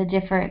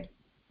different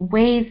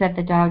ways that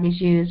the dog is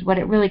used, what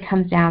it really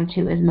comes down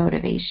to is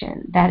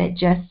motivation, that it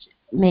just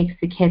makes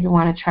the kids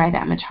want to try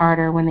that much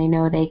harder when they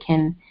know they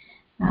can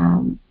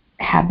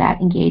have that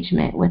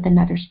engagement with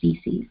another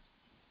species.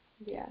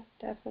 Yeah,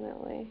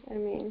 definitely. I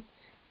mean,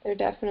 they're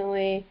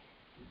definitely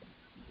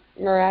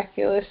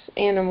miraculous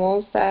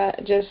animals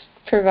that just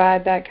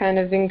provide that kind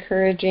of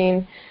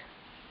encouraging,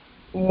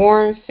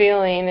 warm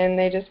feeling, and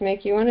they just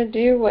make you want to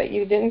do what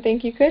you didn't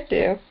think you could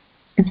do.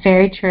 It's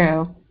very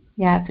true.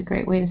 Yeah, it's a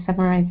great way to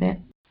summarize it.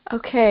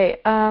 Okay,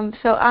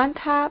 so on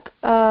top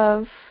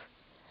of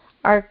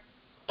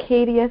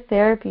Arcadia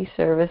Therapy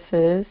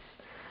Services,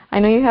 I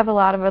know you have a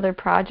lot of other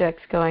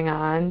projects going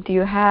on. Do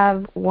you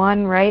have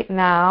one right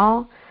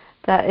now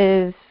that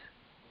is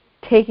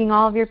taking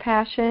all of your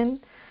passion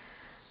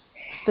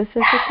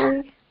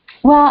specifically?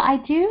 Well, I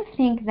do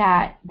think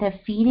that the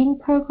feeding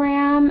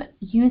program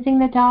using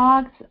the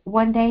dogs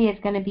one day is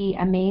going to be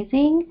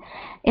amazing.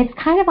 It's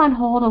kind of on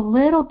hold a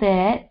little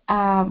bit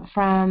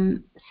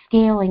from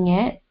scaling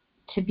it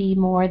to be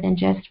more than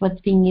just what's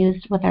being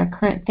used with our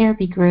current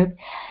therapy group,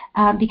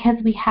 because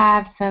we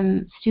have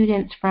some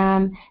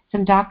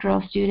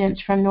doctoral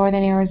students from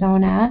Northern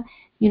Arizona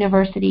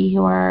University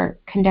who are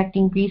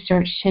conducting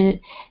research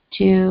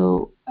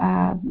to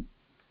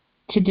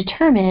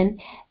determine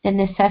the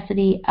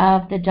necessity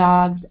of the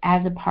dogs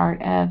as a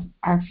part of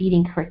our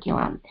feeding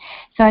curriculum.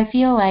 So I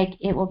feel like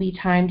it will be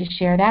time to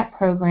share that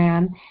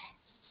program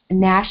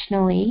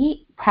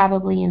nationally,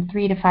 probably in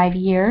 3 to 5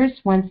 years,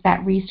 once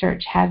that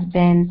research has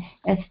been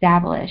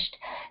established.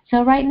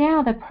 So right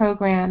now, the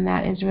program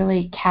that is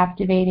really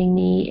captivating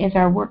me is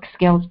our Work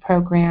Skills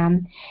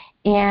program.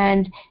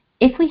 And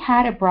if we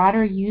had a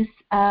broader use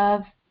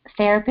of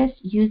therapists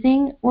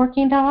using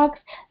working dogs,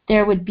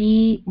 there would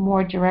be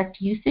more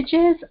direct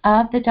usages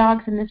of the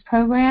dogs in this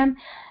program.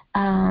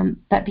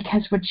 But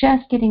because we're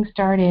just getting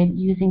started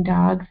using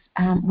dogs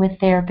with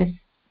therapists'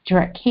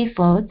 direct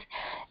caseloads,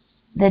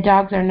 the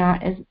dogs are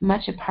not as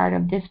much a part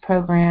of this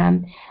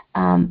program,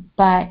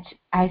 but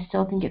I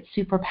still think it's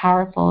super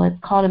powerful. It's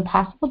called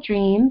Impossible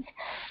Dreams,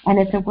 and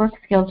it's a work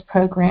skills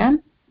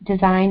program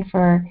designed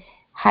for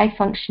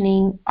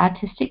high-functioning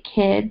autistic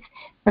kids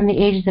from the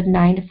ages of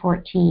 9 to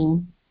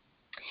 14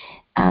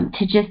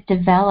 to just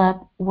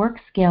develop work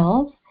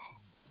skills,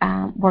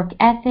 work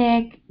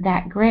ethic,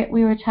 that grit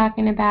we were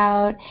talking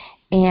about,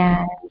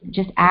 and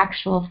just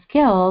actual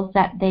skills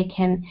that they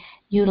can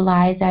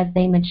utilize as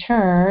they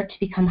mature to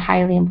become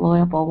highly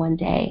employable one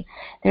day.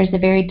 There's a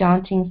very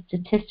daunting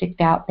statistic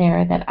out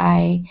there that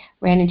I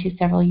ran into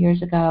several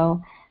years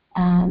ago,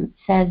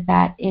 says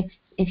that if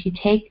you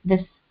take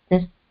this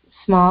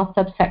small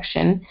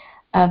subsection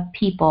of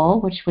people,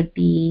 which would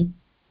be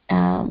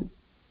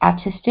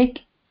autistic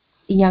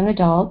young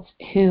adults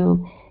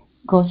who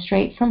go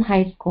straight from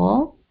high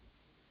school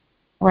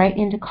right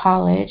into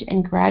college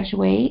and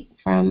graduate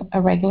from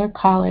a regular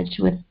college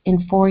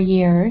in 4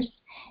 years,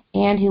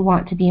 and who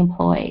want to be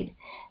employed.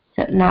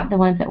 So not the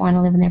ones that want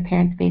to live in their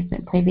parents'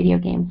 basement and play video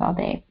games all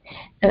day.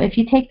 So if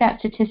you take that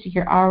statistic,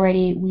 you're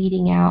already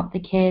weeding out the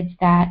kids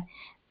that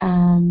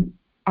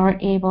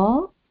aren't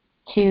able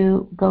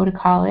to go to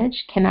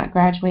college, cannot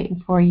graduate in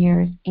 4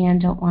 years,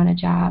 and don't want a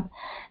job.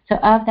 So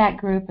of that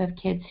group of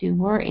kids who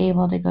were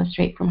able to go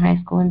straight from high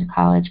school into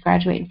college,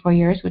 graduate in 4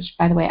 years, which,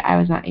 by the way, I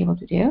was not able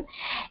to do,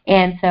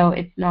 and so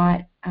it's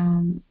not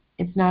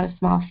a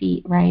small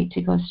feat, right,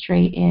 to go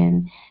straight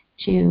in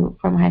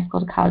from high school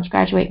to college,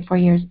 graduate in 4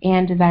 years,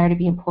 and desire to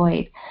be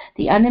employed.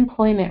 The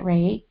unemployment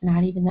rate,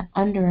 not even the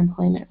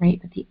underemployment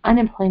rate, but the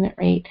unemployment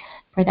rate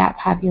for that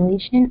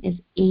population is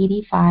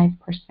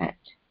 85%.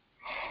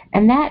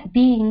 And that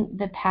being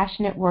the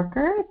passionate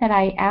worker that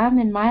I am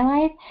in my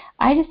life,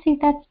 I just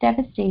think that's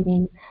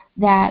devastating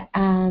that,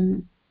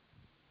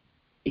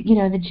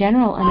 the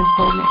general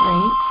unemployment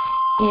rate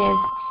is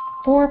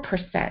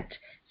 4%.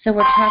 So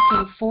we're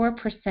talking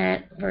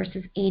 4%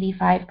 versus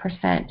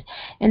 85%.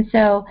 And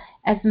so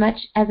as much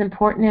as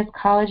important as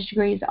college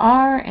degrees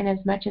are and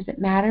as much as it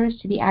matters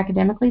to be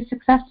academically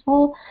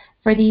successful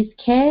for these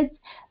kids,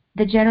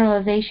 the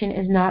generalization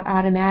is not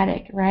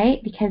automatic,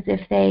 right? Because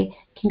if they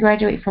can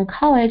graduate from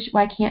college,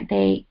 why can't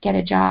they get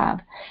a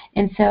job?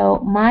 And so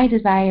my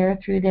desire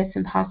through this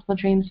Impossible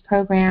Dreams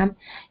program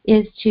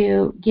is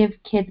to give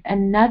kids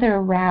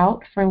another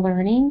route for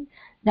learning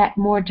that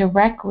more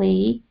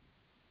directly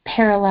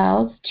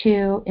parallels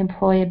to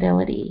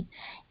employability.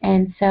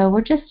 And so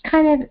we're just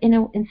kind of,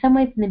 in some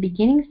ways, in the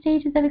beginning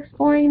stages of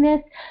exploring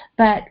this,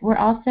 but we're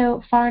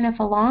also far enough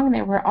along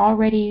that we're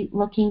already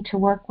looking to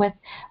work with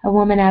a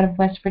woman out of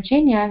West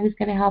Virginia who's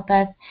going to help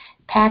us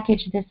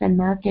package this and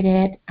market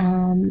it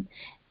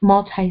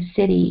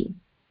multi-city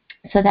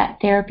so that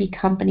therapy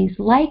companies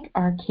like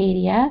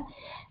Arcadia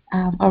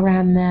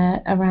around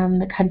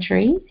the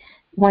country,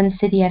 one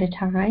city at a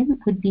time,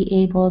 would be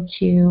able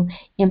to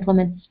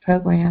implement this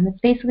program. It's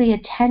basically a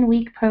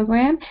 10-week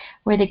program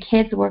where the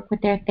kids work with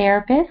their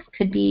therapists,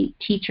 could be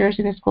teachers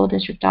in a school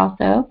district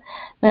also,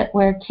 but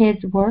where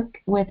kids work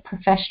with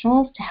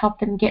professionals to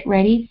help them get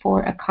ready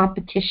for a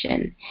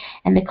competition.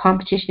 And the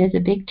competition is a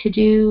big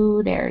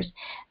to-do. There's,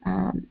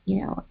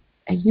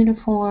 a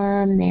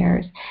uniform.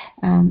 There's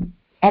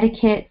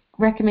etiquette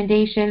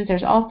recommendations.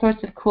 There's all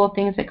sorts of cool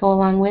things that go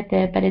along with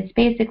it, but it's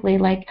basically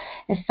like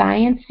a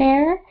science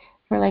fair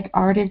for like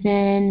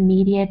artisan,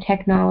 media,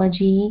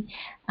 technology,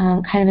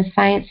 kind of a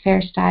science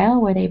fair style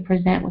where they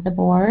present with a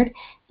board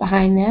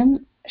behind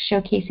them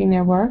showcasing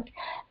their work.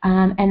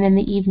 And then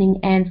the evening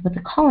ends with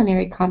a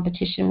culinary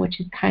competition, which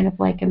is kind of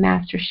like a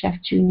Master Chef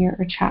Junior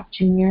or Chop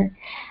Junior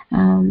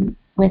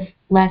with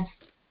less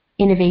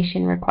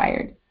innovation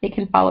required. They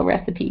can follow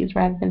recipes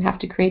rather than have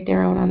to create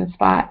their own on the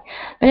spot.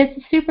 But it's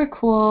a super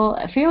cool,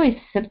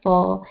 fairly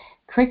simple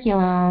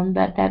curriculum,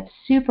 but that's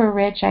super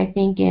rich, I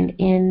think,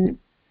 in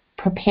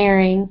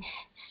preparing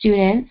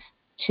students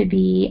to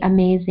be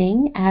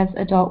amazing as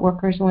adult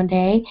workers one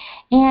day,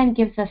 and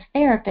gives us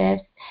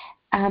therapists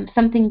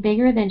something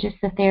bigger than just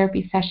the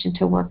therapy session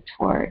to work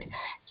toward.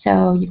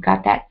 So you've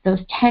got those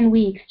 10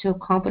 weeks to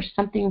accomplish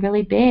something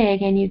really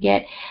big, and you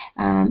get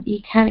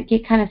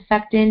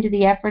sucked into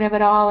the effort of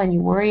it all, and you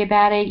worry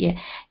about it. You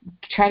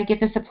try to get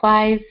the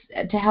supplies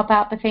to help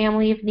out the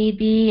family if need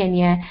be, and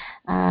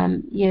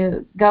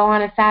you go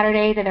on a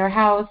Saturday to their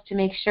house to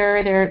make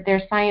sure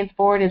their science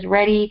board is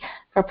ready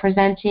for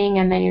presenting,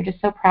 and then you're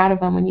just so proud of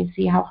them when you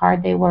see how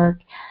hard they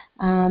work.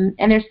 And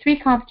there's 3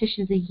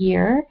 competitions a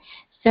year,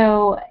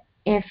 so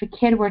if a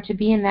kid were to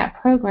be in that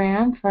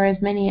program for as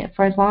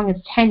long as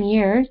 10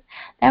 years,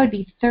 that would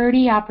be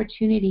 30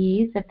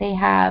 opportunities that they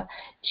have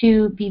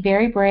to be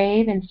very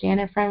brave and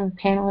stand in front of a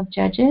panel of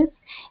judges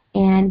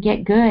and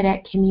get good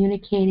at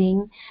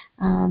communicating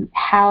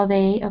how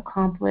they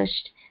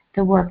accomplished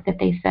the work that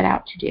they set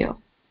out to do.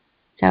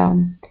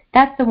 So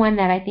that's the one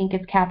that I think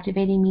is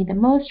captivating me the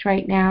most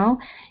right now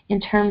in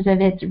terms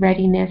of its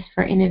readiness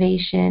for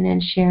innovation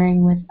and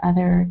sharing with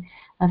other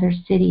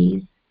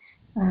cities.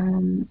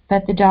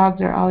 But the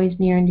dogs are always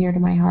near and dear to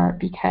my heart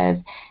because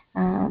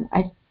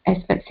I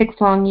spent 6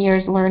 long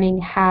years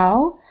learning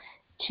how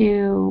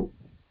to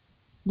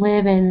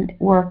live and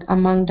work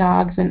among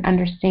dogs and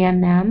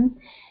understand them.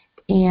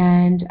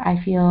 And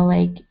I feel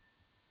like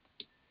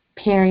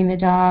pairing the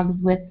dogs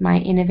with my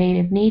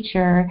innovative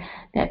nature,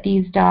 that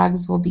these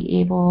dogs will be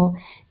able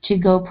to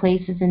go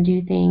places and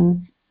do things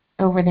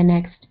over the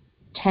next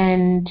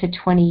 10 to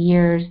 20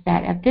 years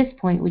that at this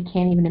point we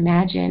can't even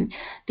imagine,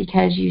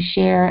 because you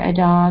share a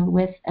dog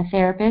with a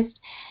therapist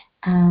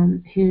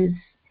who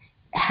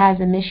has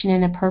a mission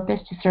and a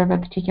purpose to serve a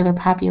particular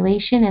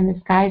population, and the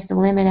sky's the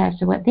limit as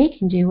to what they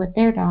can do with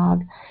their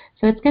dog.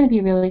 So it's going to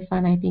be really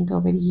fun, I think,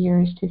 over the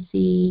years to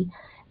see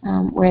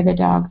where the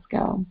dogs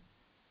go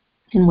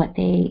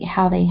and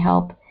how they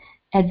help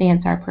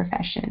advance our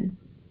profession.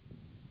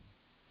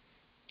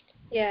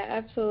 Yeah,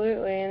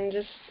 absolutely. And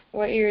just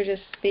what you were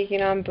just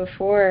speaking on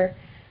before,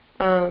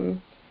 I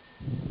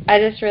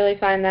just really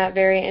find that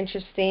very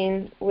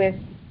interesting with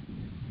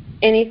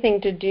anything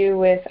to do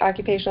with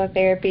occupational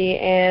therapy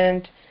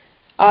and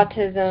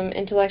autism,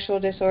 intellectual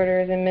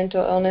disorders, and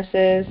mental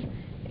illnesses,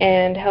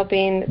 and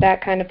helping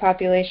that kind of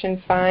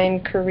population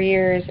find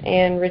careers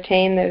and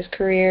retain those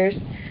careers.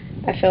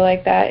 I feel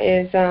like that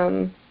is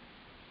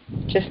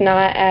just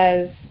not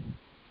as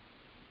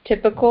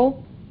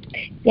typical.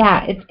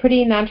 Yeah, it's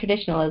pretty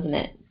non-traditional, isn't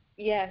it?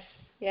 Yes,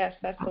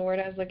 that's the word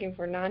I was looking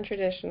for,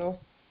 non-traditional.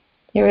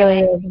 It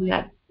really is.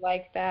 I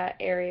like that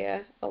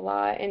area a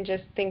lot, and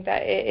just think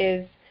that it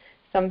is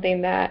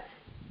something that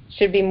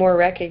should be more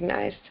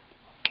recognized.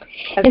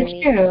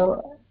 It's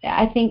true.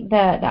 I think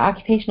the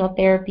occupational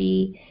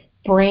therapy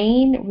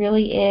brain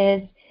really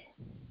is,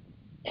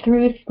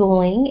 through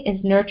schooling,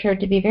 is nurtured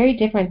to be very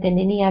different than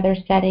any other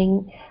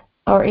setting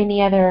or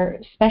any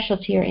other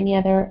specialty or any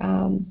other.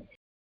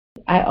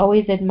 I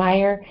always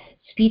admire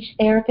speech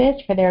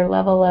therapists for their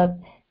level of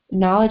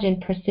knowledge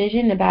and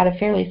precision about a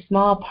fairly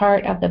small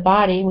part of the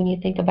body. When you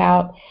think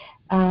about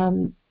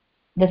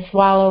the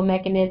swallow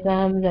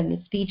mechanisms and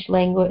the speech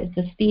language,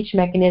 the speech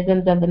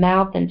mechanisms of the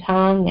mouth and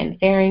tongue and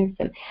pharynx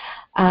and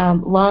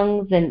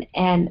lungs,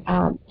 and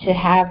to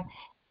have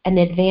an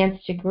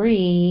advanced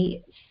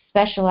degree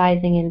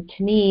specializing in,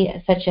 to me,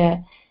 such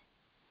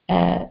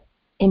a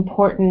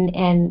important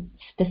and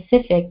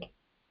specific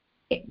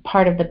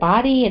part of the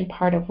body and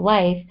part of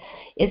life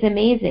is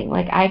amazing.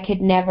 Like, I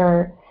could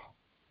never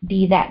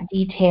be that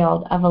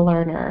detailed of a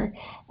learner.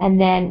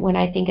 And then when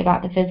I think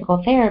about the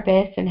physical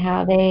therapists and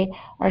how they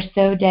are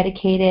so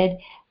dedicated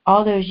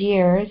all those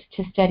years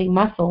to study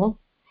muscles,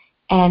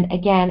 and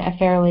again, a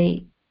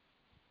fairly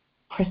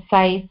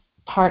precise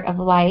part of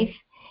life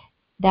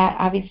that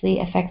obviously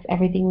affects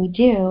everything we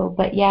do,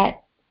 but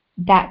yet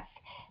that's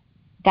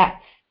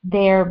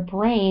their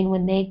brain.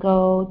 When they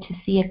go to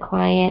see a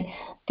client,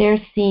 they're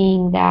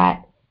seeing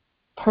that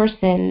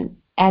person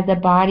as a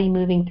body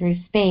moving through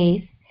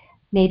space,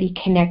 maybe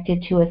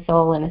connected to a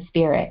soul and a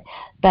spirit.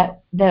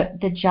 But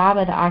the job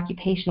of the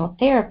occupational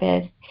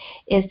therapist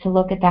is to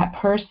look at that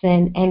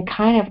person and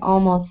kind of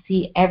almost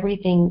see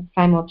everything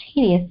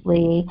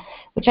simultaneously,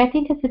 which I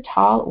think is a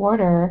tall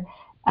order.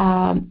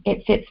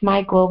 It fits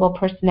my global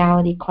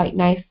personality quite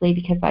nicely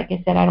because, like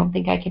I said, I don't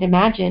think I could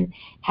imagine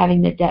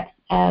having the depth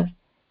of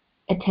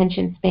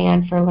attention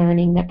span for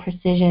learning the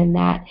precision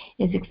that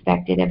is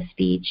expected of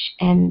speech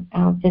and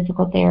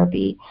physical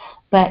therapy.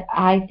 But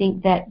I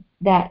think that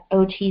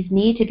OTs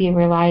need to be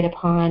relied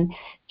upon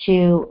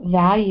to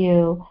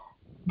value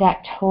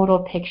that total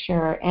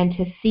picture and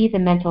to see the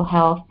mental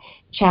health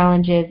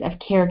challenges of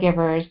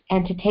caregivers,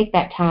 and to take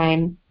that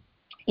time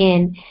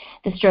in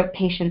the stroke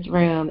patient's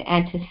room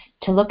and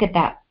to look at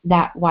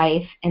that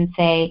wife and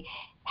say,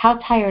 how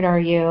tired are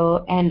you,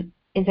 and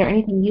is there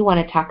anything you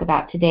want to talk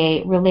about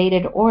today,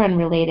 related or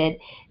unrelated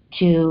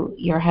to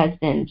your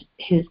husband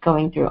who's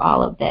going through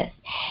all of this?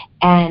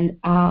 And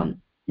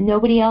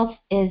nobody else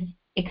is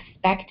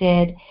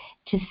expected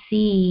to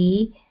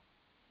see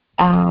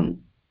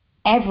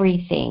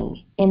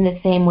everything in the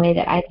same way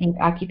that I think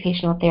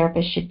occupational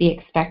therapists should be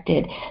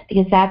expected,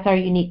 because that's our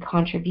unique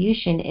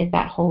contribution, is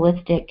that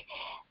holistic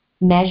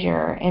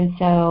measure. And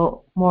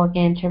so,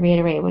 Morgan, to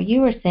reiterate what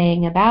you were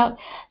saying about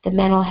the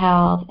mental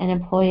health and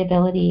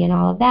employability and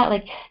all of that,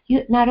 like,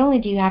 you not only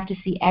do you have to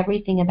see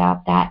everything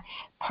about that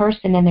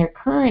person and their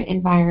current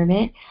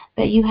environment,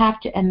 but you have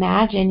to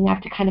imagine, you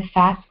have to kind of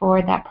fast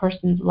forward that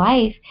person's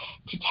life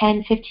to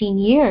 10, 15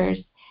 years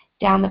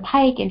down the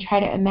pike and try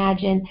to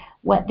imagine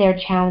what their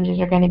challenges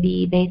are going to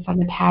be based on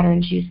the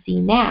patterns you see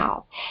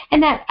now.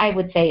 And that, I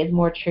would say, is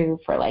more true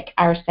for like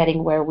our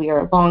setting where we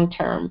are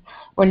long-term.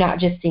 We're not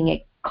just seeing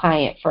a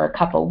client for a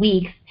couple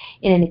weeks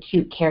in an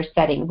acute care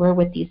setting. We're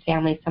with these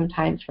families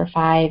sometimes for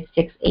 5,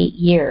 6, 8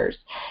 years.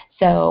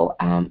 So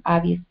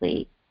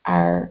obviously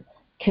our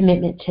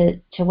commitment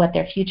to what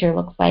their future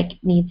looks like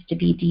needs to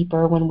be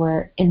deeper when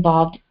we're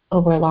involved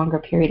over a longer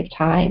period of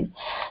time.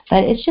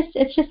 But it's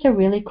just a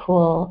really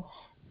cool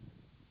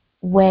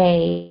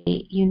way,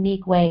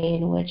 unique way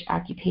in which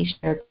occupational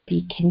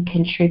therapy can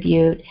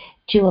contribute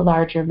to a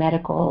larger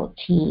medical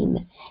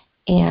team.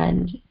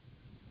 And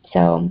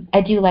so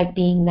I do like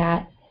being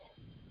that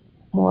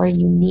more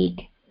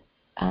unique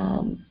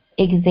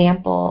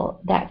example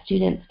that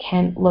students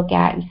can look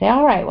at and say,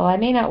 all right, well, I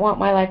may not want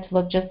my life to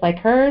look just like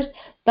hers,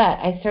 but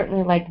I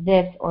certainly like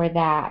this or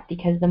that,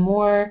 because the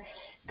more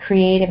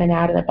creative and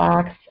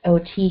out-of-the-box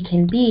OT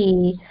can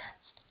be,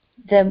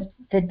 the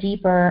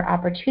deeper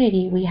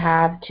opportunity we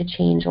have to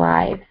change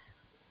lives.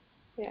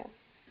 Yeah,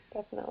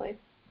 definitely.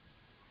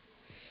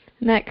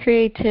 And that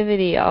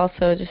creativity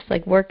also just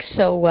like works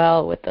so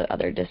well with the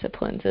other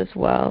disciplines as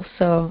well.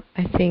 So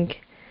I think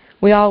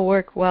we all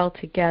work well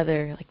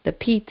together, like the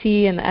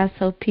PT and the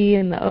SLP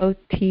and the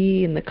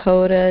OT and the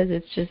CODAs.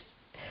 It's a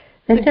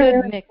good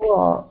really mix.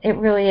 Cool. It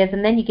really is.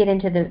 And then you get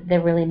into the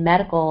really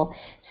medical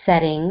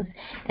settings,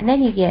 and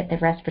then you get the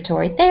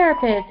respiratory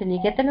therapists, and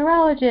you get the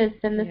neurologists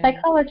and the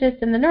psychologists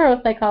and the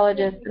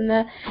neuropsychologists and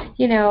the,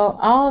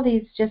 all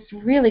these just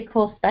really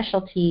cool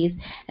specialties.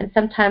 And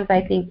sometimes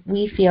I think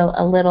we feel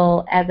a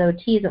little, as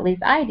OTs, at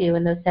least I do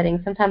in those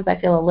settings, sometimes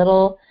I feel a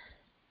little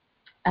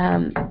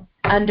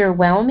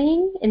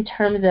underwhelming in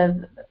terms of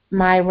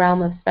my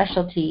realm of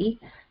specialty.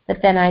 But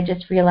then I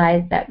just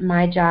realized that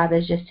my job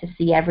is just to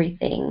see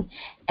everything,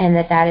 and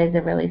that is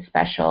a really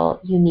special,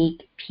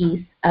 unique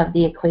piece of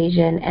the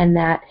equation, and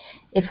that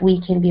if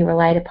we can be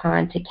relied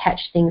upon to catch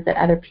things that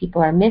other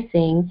people are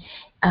missing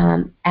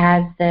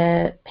as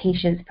the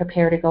patients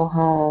prepare to go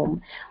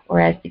home, or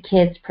as the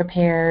kids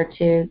prepare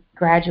to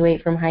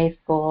graduate from high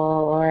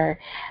school, or,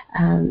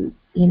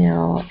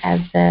 as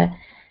the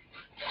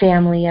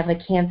family of a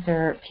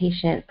cancer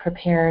patient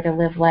prepare to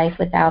live life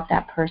without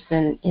that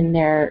person in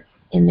their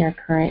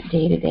current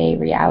day-to-day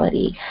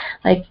reality.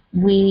 Like,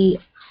 we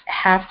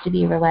have to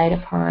be relied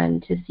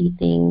upon to see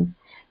things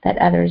that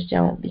others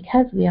don't,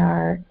 because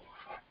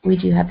we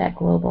do have that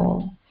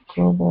global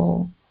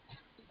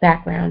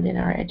background in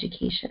our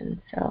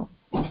education. So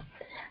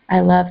I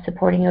love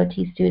supporting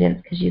OT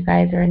students because you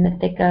guys are in the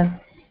thick of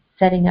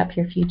setting up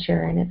your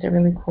future, and it's a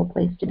really cool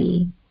place to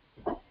be.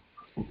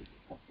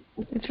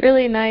 It's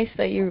really nice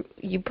that you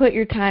put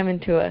your time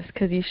into us,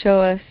 because you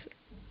show us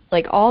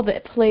like all the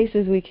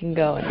places we can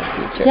go in the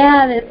future.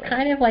 Yeah, it's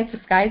kind of like the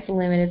sky's the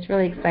limit. It's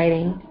really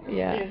exciting.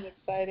 Yeah. It is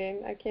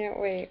exciting. I can't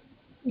wait.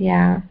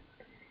 Yeah.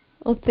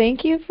 Well,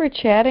 thank you for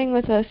chatting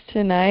with us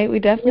tonight. We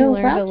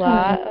definitely learned a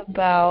lot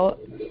about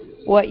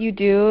what you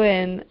do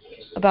and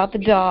about the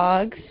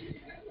dogs.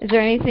 Is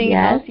there anything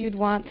else you'd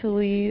want to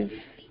leave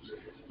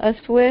us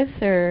with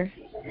or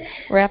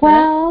wrap it up?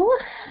 Well,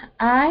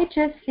 I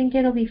just think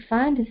it'll be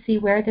fun to see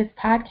where this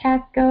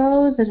podcast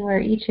goes and where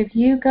each of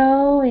you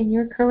go in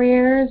your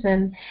careers,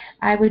 and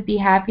I would be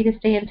happy to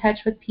stay in touch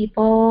with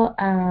people.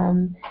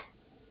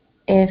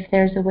 If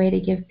there's a way to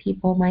give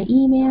people my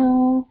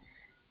email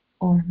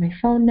or my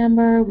phone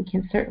number, we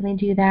can certainly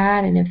do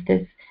that. And if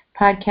this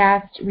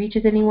podcast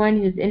reaches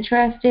anyone who's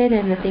interested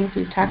in the things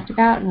we've talked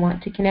about and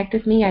want to connect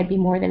with me, I'd be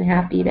more than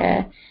happy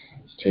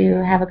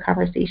to have a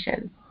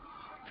conversation.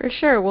 For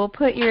sure. We'll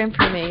put your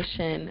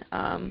information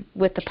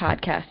with the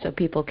podcast so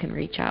people can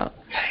reach out.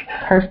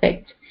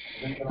 Perfect.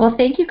 Well,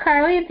 thank you,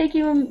 Carly, and thank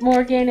you,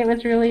 Morgan. It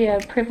was really a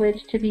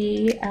privilege to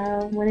be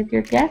one of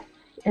your guests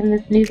in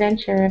this new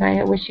venture, and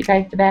I wish you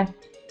guys the best.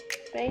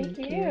 Thank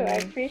you. I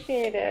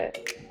appreciate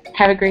it.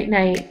 Have a great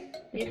night.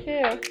 You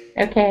too.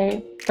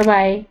 Okay.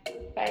 Bye-bye.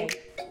 Bye.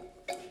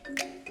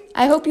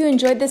 I hope you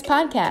enjoyed this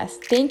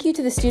podcast. Thank you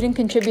to the student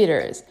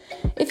contributors.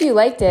 If you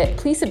liked it,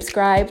 please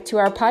subscribe to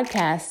our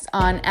podcast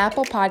on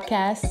Apple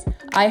Podcasts,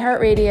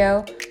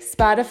 iHeartRadio,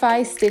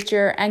 Spotify,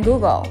 Stitcher, and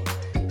Google.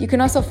 You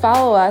can also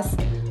follow us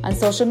on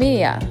social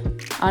media,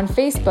 on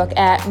Facebook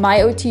at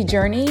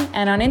MyOTJourney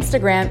and on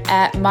Instagram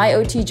at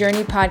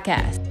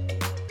MyOTJourneyPodcast.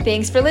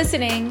 Thanks for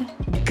listening.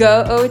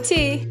 Go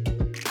OT!